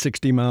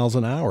 160 miles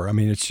an hour. I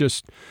mean, it's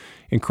just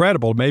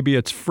incredible. Maybe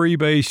it's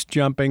freebase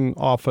jumping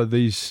off of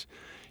these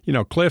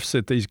cliffs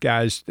at these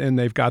guys, and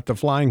they've got the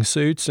flying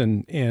suits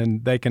and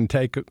they can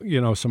take,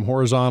 some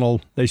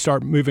horizontal, they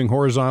start moving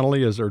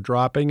horizontally as they're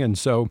dropping. And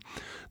so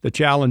the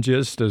challenge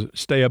is to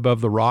stay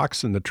above the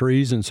rocks and the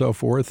trees and so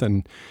forth.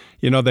 And,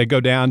 they go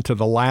down to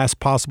the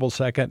last possible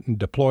second and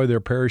deploy their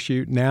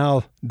parachute.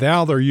 Now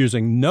they're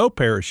using no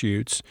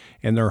parachutes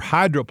and they're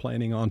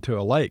hydroplaning onto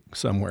a lake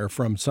somewhere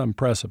from some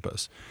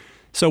precipice.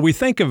 So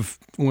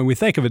when we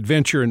think of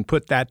adventure and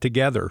put that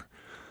together,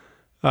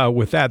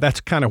 with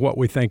that's kind of what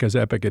we think as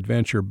epic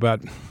adventure.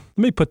 But let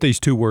me put these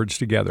 2 words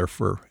together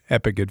for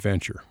epic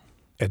adventure.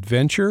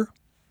 Adventure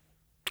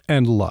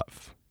and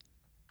love.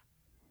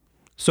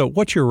 So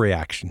what's your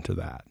reaction to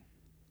that?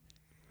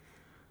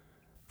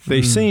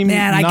 They seem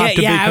not to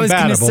be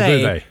compatible,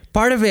 do they?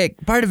 part of me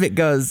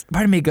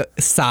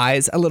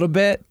sighs a little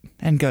bit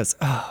and goes,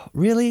 "Oh,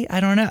 really? I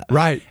don't know."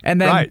 Right. And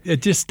then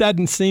it just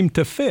doesn't seem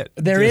to fit.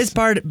 There is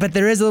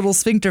a little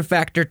sphincter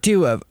factor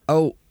too of,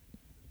 oh,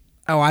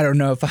 I don't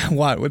know if I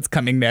want what's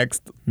coming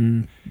next.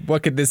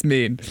 What could this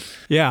mean?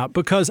 Yeah,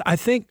 because I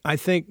think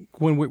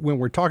when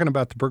we're talking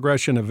about the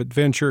progression of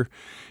adventure,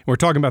 we're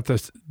talking about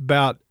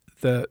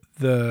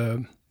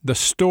the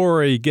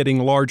story getting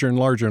larger and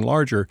larger and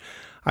larger.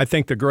 I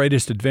think the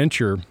greatest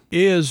adventure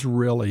is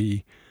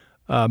really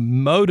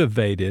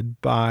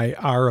motivated by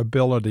our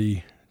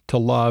ability to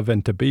love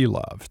and to be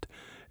loved.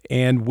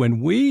 And when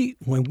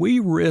we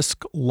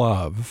risk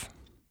love,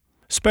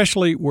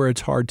 especially where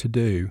it's hard to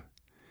do,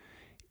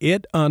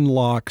 it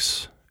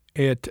unlocks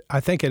it. I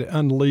think it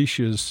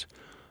unleashes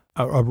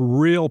a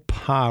real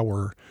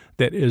power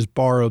that is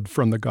borrowed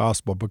from the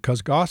gospel,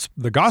 because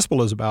the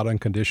gospel is about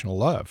unconditional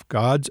love,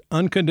 God's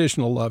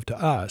unconditional love to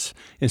us.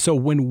 And so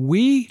when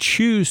we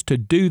choose to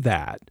do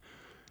that,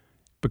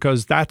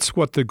 because that's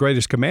what the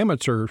greatest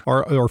commandments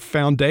are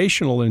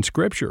foundational in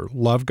Scripture,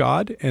 love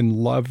God and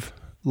love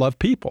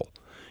people.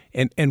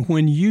 And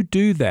when you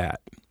do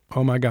that,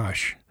 oh my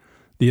gosh,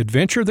 the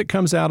adventure that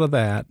comes out of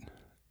that,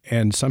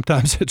 and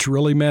sometimes it's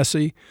really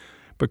messy,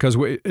 because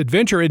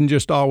adventure isn't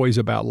just always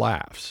about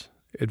laughs.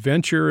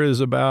 Adventure is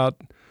about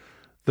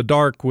the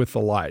dark with the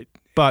light.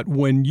 But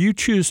when you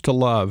choose to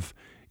love,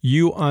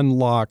 you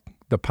unlock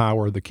the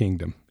power of the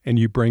kingdom, and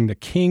you bring the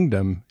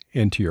kingdom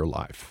into your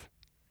life.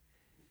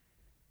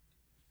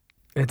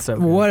 It's so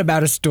good. What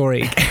about a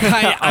story?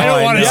 I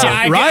don't want to say.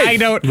 I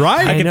don't.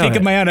 Right. I can think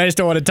of my own. I just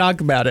don't want to talk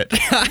about it.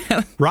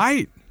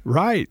 Right.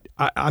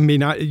 I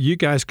mean, you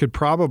guys could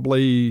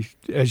probably,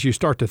 as you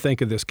start to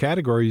think of this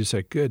category, you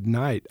say, good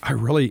night. I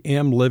really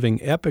am living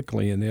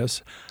epically in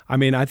this. I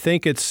mean, I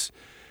think it's,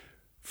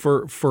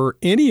 for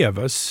any of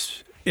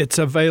us, it's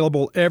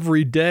available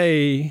every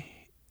day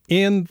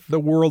in the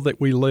world that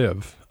we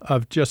live,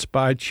 of just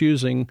by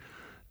choosing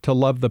to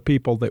love the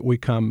people that we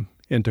come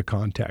into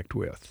contact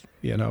with.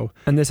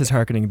 And this is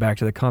hearkening back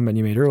to the comment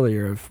you made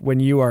earlier of when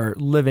you are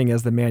living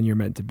as the man you're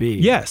meant to be.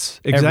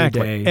 Yes,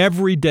 exactly.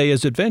 Every day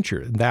is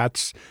adventure.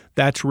 That's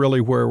really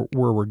where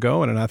we're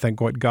going. And I think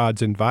what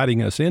God's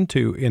inviting us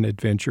into in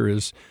adventure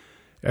is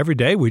every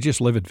day we just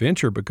live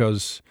adventure,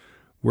 because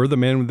we're the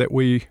men that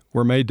we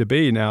were made to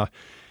be. Now,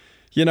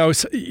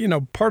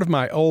 part of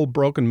my old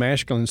broken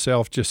masculine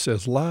self just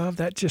says, love,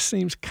 that just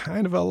seems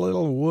kind of a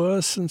little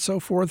wuss and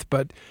so forth.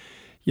 But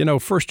 1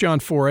 John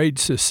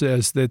 4:8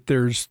 says that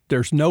there's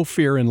no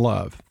fear in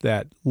love,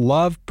 that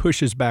love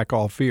pushes back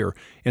all fear.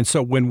 And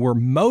so when we're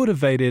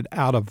motivated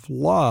out of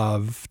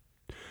love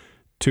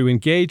to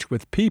engage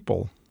with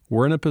people,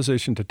 we're in a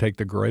position to take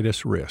the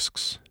greatest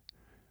risks,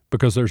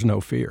 because there's no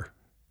fear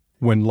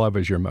when love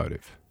is your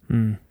motive.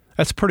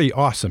 That's pretty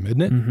awesome,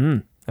 isn't it? Mm-hmm.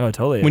 Oh, it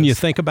totally is. When you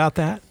think about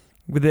that.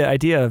 With the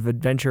idea of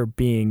adventure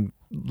being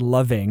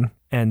loving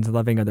and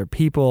loving other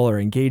people, or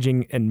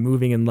engaging and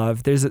moving in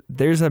love,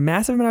 there's a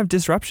massive amount of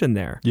disruption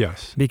there.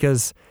 Yes.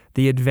 Because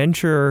the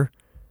adventure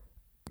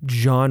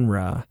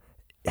genre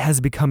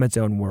has become its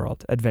own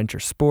world. Adventure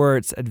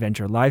sports,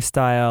 adventure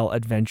lifestyle,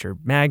 adventure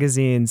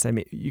magazines. I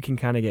mean, you can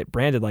kind of get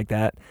branded like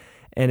that.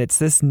 And it's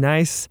this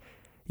nice,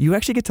 you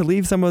actually get to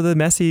leave some of the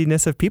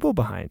messiness of people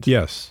behind.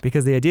 Yes.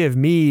 Because the idea of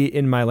me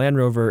in my Land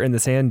Rover in the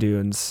sand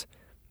dunes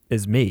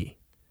is me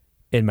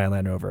in my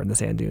Land Rover in the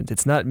sand dunes.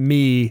 It's not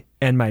me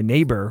and my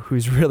neighbor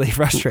who's really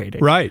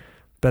frustrating. Right.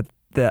 But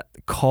that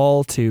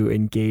call to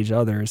engage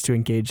others, to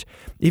engage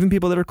even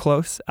people that are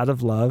close out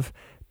of love,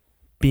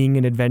 being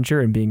an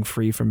adventure and being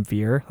free from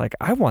fear. Like,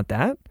 I want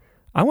that.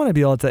 I want to be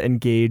able to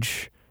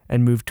engage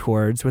and move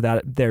towards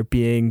without there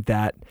being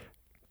that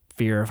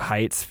fear of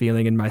heights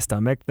feeling in my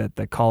stomach that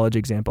the college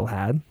example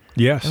had.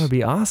 Yes. That would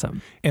be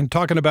awesome. And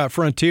talking about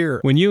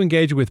frontier, when you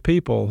engage with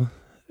people,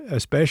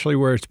 especially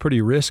where it's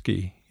pretty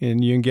risky,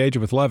 and you engage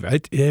with love,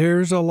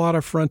 there's a lot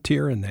of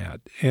frontier in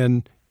that.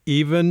 And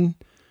even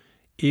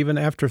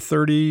after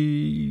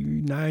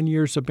 39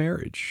 years of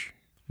marriage,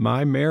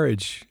 my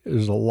marriage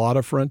is a lot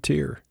of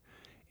frontier.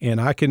 And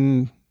I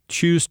can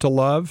choose to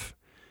love,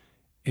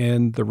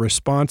 and the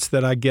response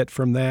that I get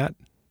from that,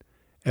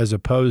 as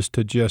opposed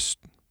to just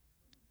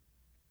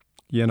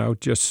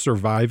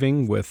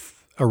surviving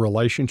with a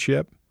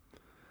relationship,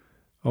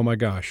 oh my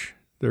gosh,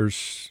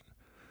 there's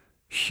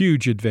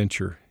huge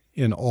adventure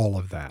in all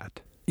of that.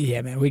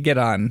 Yeah, man, we get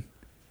on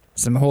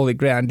some holy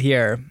ground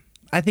here.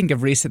 I think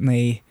of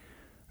recently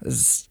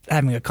was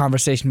having a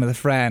conversation with a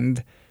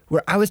friend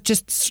where I was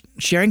just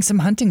sharing some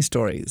hunting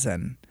stories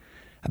and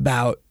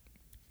about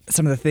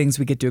some of the things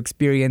we get to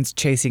experience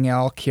chasing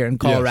elk here in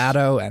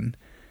Colorado. Yes. And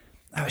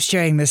I was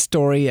sharing this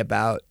story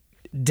about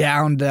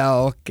downed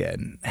elk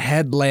and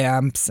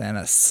headlamps and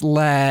a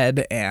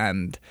sled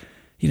and,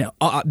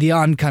 the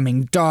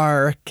oncoming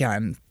dark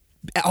and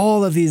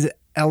all of these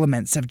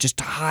elements of just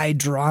high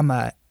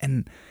drama.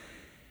 And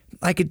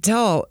I could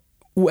tell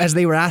as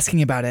they were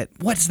asking about it,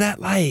 what's that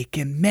like?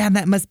 And man,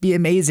 that must be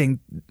amazing.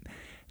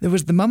 There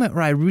was the moment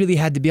where I really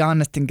had to be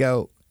honest and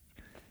go,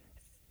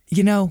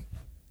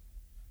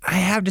 I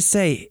have to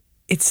say,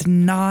 it's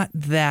not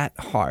that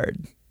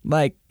hard.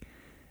 Like,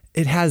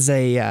 it has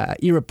a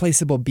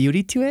irreplaceable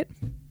beauty to it.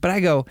 But I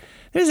go,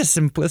 there's a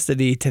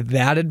simplicity to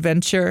that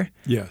adventure.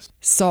 Yes.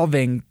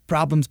 Solving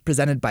problems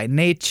presented by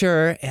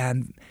nature,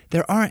 and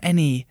there aren't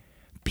any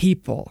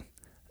people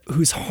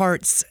whose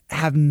hearts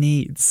have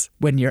needs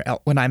when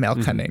I'm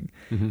elk hunting.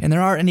 Mm-hmm. And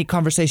there aren't any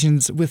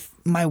conversations with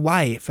my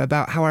wife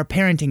about how our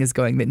parenting is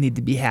going that need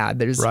to be had.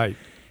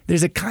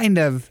 There's a kind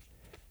of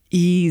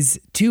ease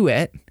to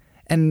it,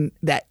 and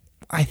that,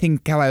 I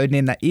think how I would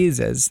name that ease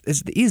is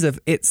the ease of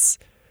it's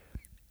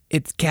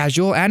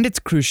casual and it's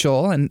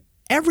crucial, and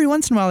every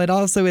once in a while it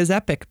also is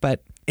epic,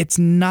 but it's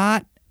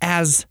not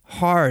as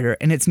hard,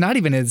 and it's not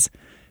even as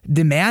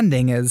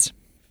demanding as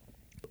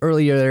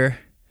earlier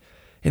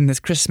in this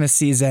Christmas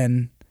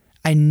season.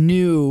 I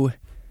knew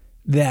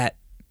that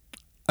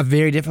a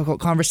very difficult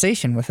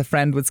conversation with a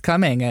friend was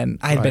coming, and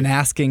I had been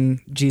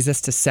asking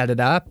Jesus to set it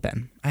up,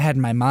 and I had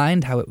in my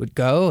mind how it would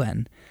go,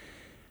 and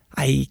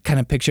I kind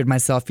of pictured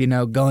myself,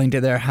 going to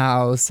their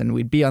house, and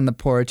we'd be on the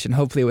porch, and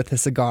hopefully with a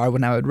cigar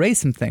when I would raise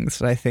some things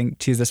that I think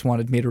Jesus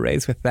wanted me to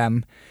raise with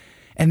them.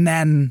 And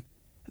then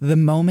the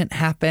moment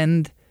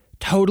happened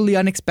totally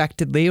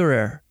unexpectedly,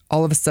 where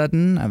all of a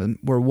sudden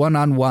we're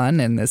one-on-one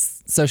in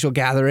this social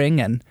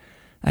gathering, and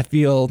I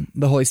feel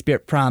the Holy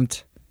Spirit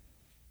prompt,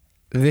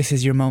 this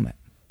is your moment.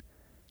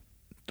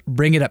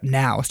 Bring it up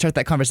now. Start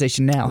that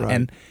conversation now. Right.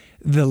 And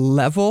the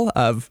level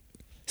of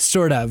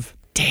sort of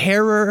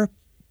terror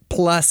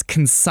plus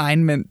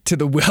consignment to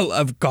the will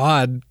of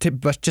God to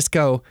just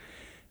go,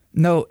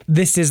 no,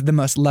 this is the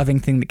most loving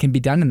thing that can be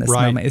done in this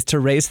moment, is to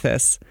raise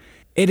this.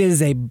 It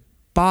is a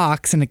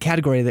box and a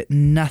category that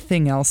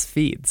nothing else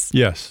feeds.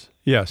 Yes.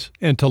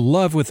 And to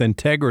love with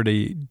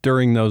integrity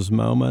during those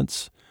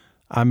moments,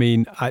 I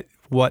mean,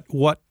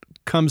 what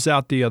comes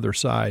out the other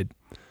side,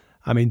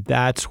 I mean,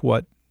 that's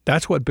what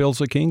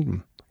builds a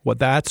kingdom.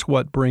 That's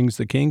what brings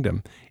the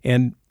kingdom.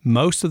 And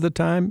most of the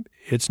time,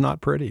 it's not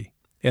pretty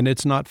and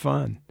it's not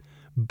fun.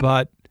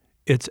 But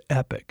it's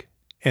epic,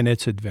 and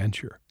it's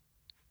adventure.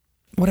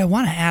 What I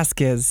want to ask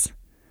is,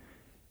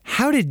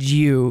 how did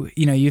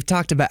you've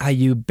talked about how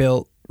you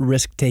built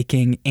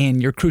risk-taking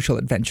in your crucial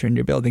adventure in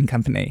your building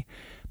company,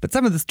 but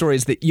some of the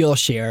stories that you'll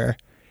share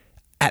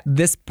at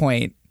this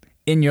point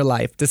in your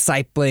life,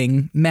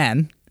 discipling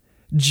men,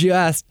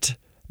 just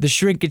the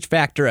shrinkage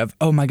factor of,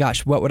 oh my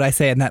gosh, what would I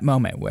say in that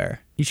moment?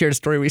 Where you shared a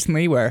story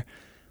recently where,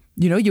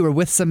 you were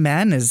with some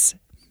men, as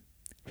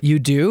you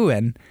do,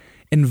 and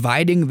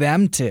inviting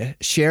them to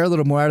share a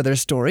little more out of their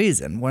stories.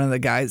 And one of the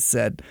guys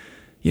said,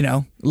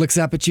 looks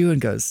up at you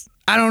and goes,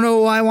 I don't know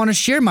why I want to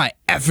share my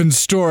effing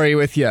story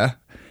with you.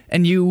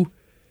 And you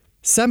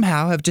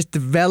somehow have just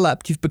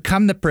developed, you've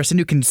become the person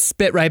who can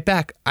spit right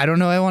back, I don't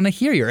know, I want to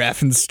hear your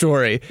effing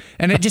story.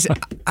 And it just,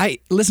 I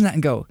listen to that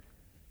and go,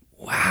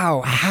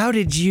 wow, how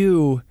did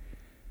you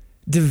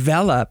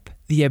develop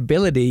the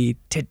ability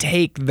to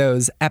take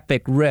those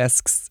epic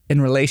risks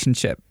in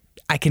relationship?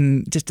 I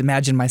can just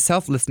imagine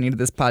myself listening to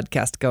this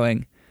podcast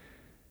going,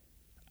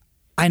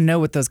 I know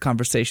what those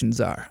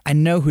conversations are. I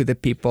know who the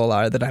people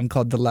are that I'm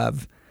called to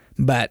love,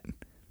 but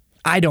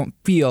I don't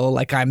feel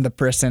like I'm the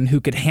person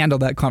who could handle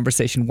that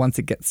conversation once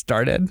it gets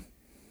started.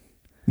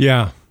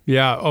 Yeah.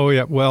 Oh,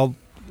 yeah. Well,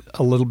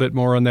 a little bit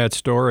more on that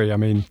story. I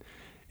mean,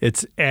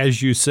 it's,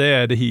 as you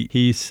said,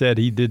 he said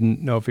he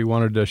didn't know if he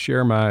wanted to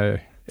share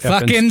my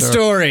fucking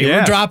story.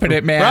 Yeah. We're dropping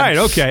it, man. Right,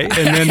 okay.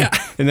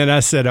 And then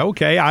I said,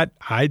 okay,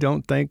 I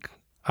don't think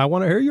I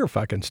want to hear your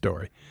fucking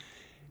story.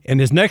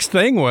 And his next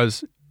thing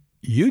was,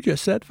 you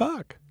just said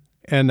fuck.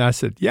 And I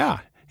said, yeah.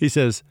 He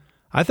says,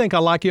 I think I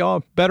like you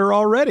all better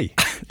already.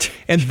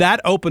 And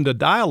that opened a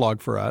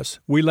dialogue for us.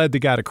 We led the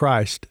guy to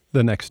Christ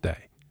the next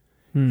day.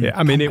 Yeah,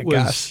 I mean,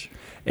 gosh.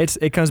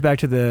 It comes back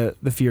to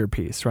the fear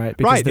piece, right?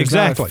 Because there's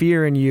not a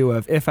fear in you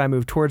of, if I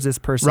move towards this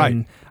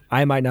person,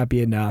 I might not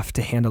be enough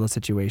to handle the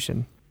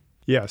situation.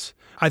 Yes.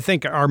 I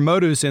think our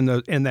motives in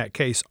that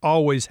case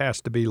always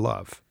has to be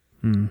love.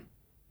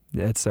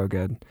 Yeah, it's so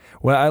good.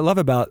 What I love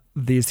about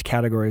these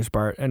categories,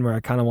 Bart, and where I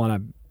kind of want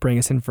to bring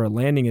us in for a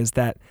landing, is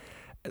that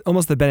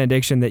almost the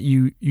benediction that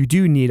you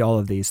do need all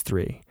of these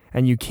three.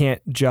 And you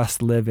can't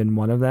just live in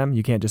one of them.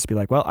 You can't just be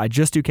like, well, I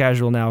just do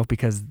casual now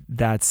because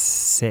that's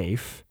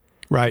safe.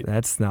 Right.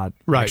 That's not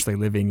actually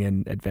living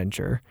in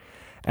adventure.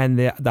 And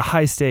the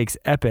high stakes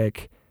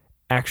epic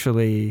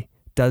actually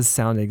does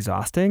sound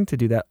exhausting to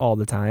do that all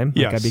the time.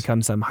 Yes. Like I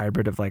become some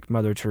hybrid of like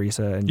Mother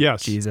Teresa and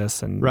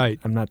Jesus, and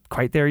I'm not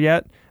quite there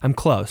yet. I'm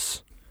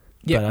close,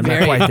 but I'm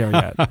not quite there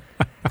yet.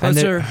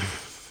 Closer.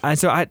 And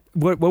so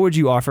what would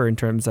you offer in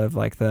terms of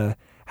like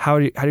how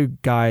do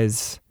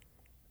guys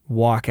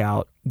walk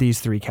out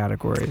these three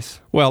categories?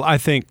 Well, I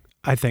think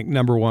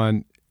number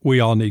one, we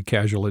all need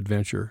casual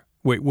adventure.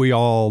 We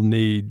all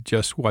need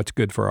just what's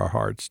good for our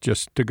hearts,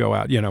 just to go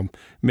out.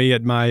 Me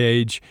at my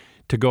age,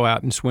 to go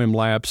out and swim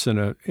laps in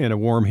a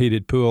warm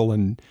heated pool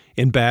and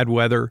in bad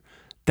weather,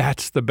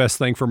 that's the best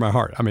thing for my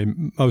heart. I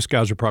mean, most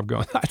guys are probably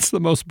going, that's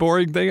the most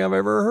boring thing I've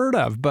ever heard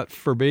of. But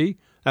for me,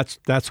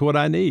 that's what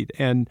I need.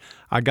 And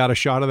I got a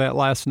shot of that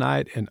last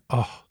night, and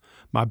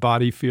My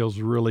body feels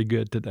really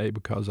good today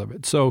because of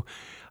it. So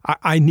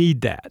I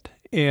need that.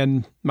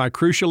 And my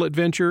crucial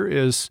adventure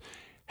is,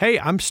 hey,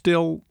 I'm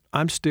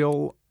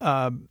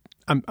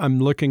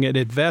looking at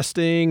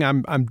investing.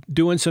 I'm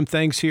doing some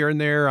things here and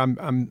there.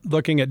 I'm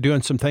looking at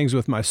doing some things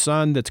with my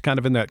son that's kind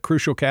of in that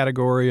crucial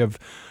category of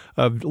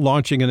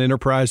launching an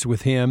enterprise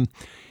with him.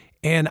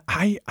 And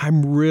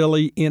I'm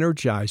really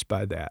energized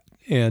by that.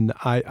 And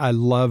I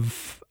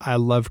love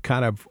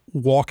kind of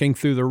walking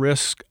through the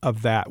risk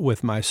of that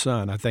with my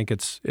son. I think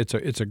it's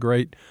a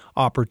great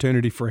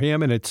opportunity for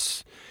him, and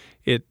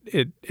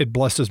it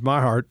blesses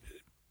my heart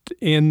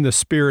in the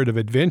spirit of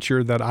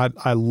adventure that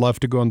I love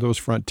to go on those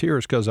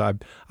frontiers because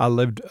I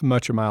lived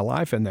much of my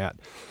life in that.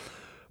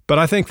 But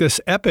I think this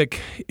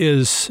epic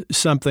is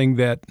something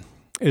that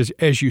is,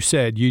 as you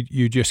said,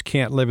 you just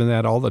can't live in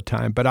that all the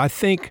time. But I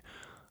think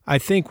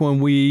when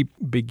we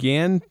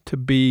begin to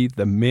be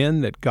the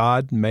men that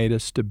God made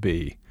us to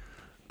be,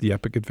 the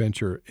epic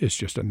adventure is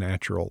just a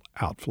natural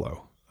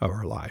outflow of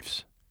our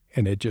lives.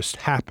 And it just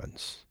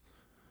happens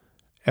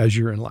as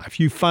you're in life.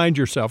 You find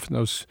yourself in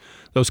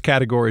those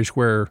categories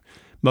where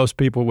most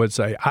people would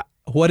say,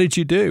 what did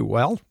you do?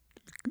 Well,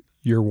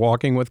 you're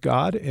walking with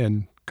God,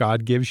 and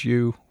God gives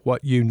you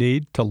what you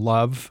need to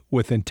love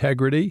with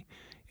integrity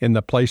in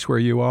the place where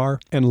you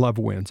are, and love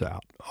wins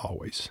out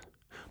always.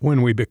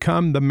 When we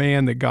become the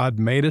man that God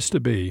made us to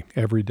be,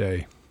 every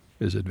day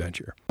is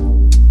adventure.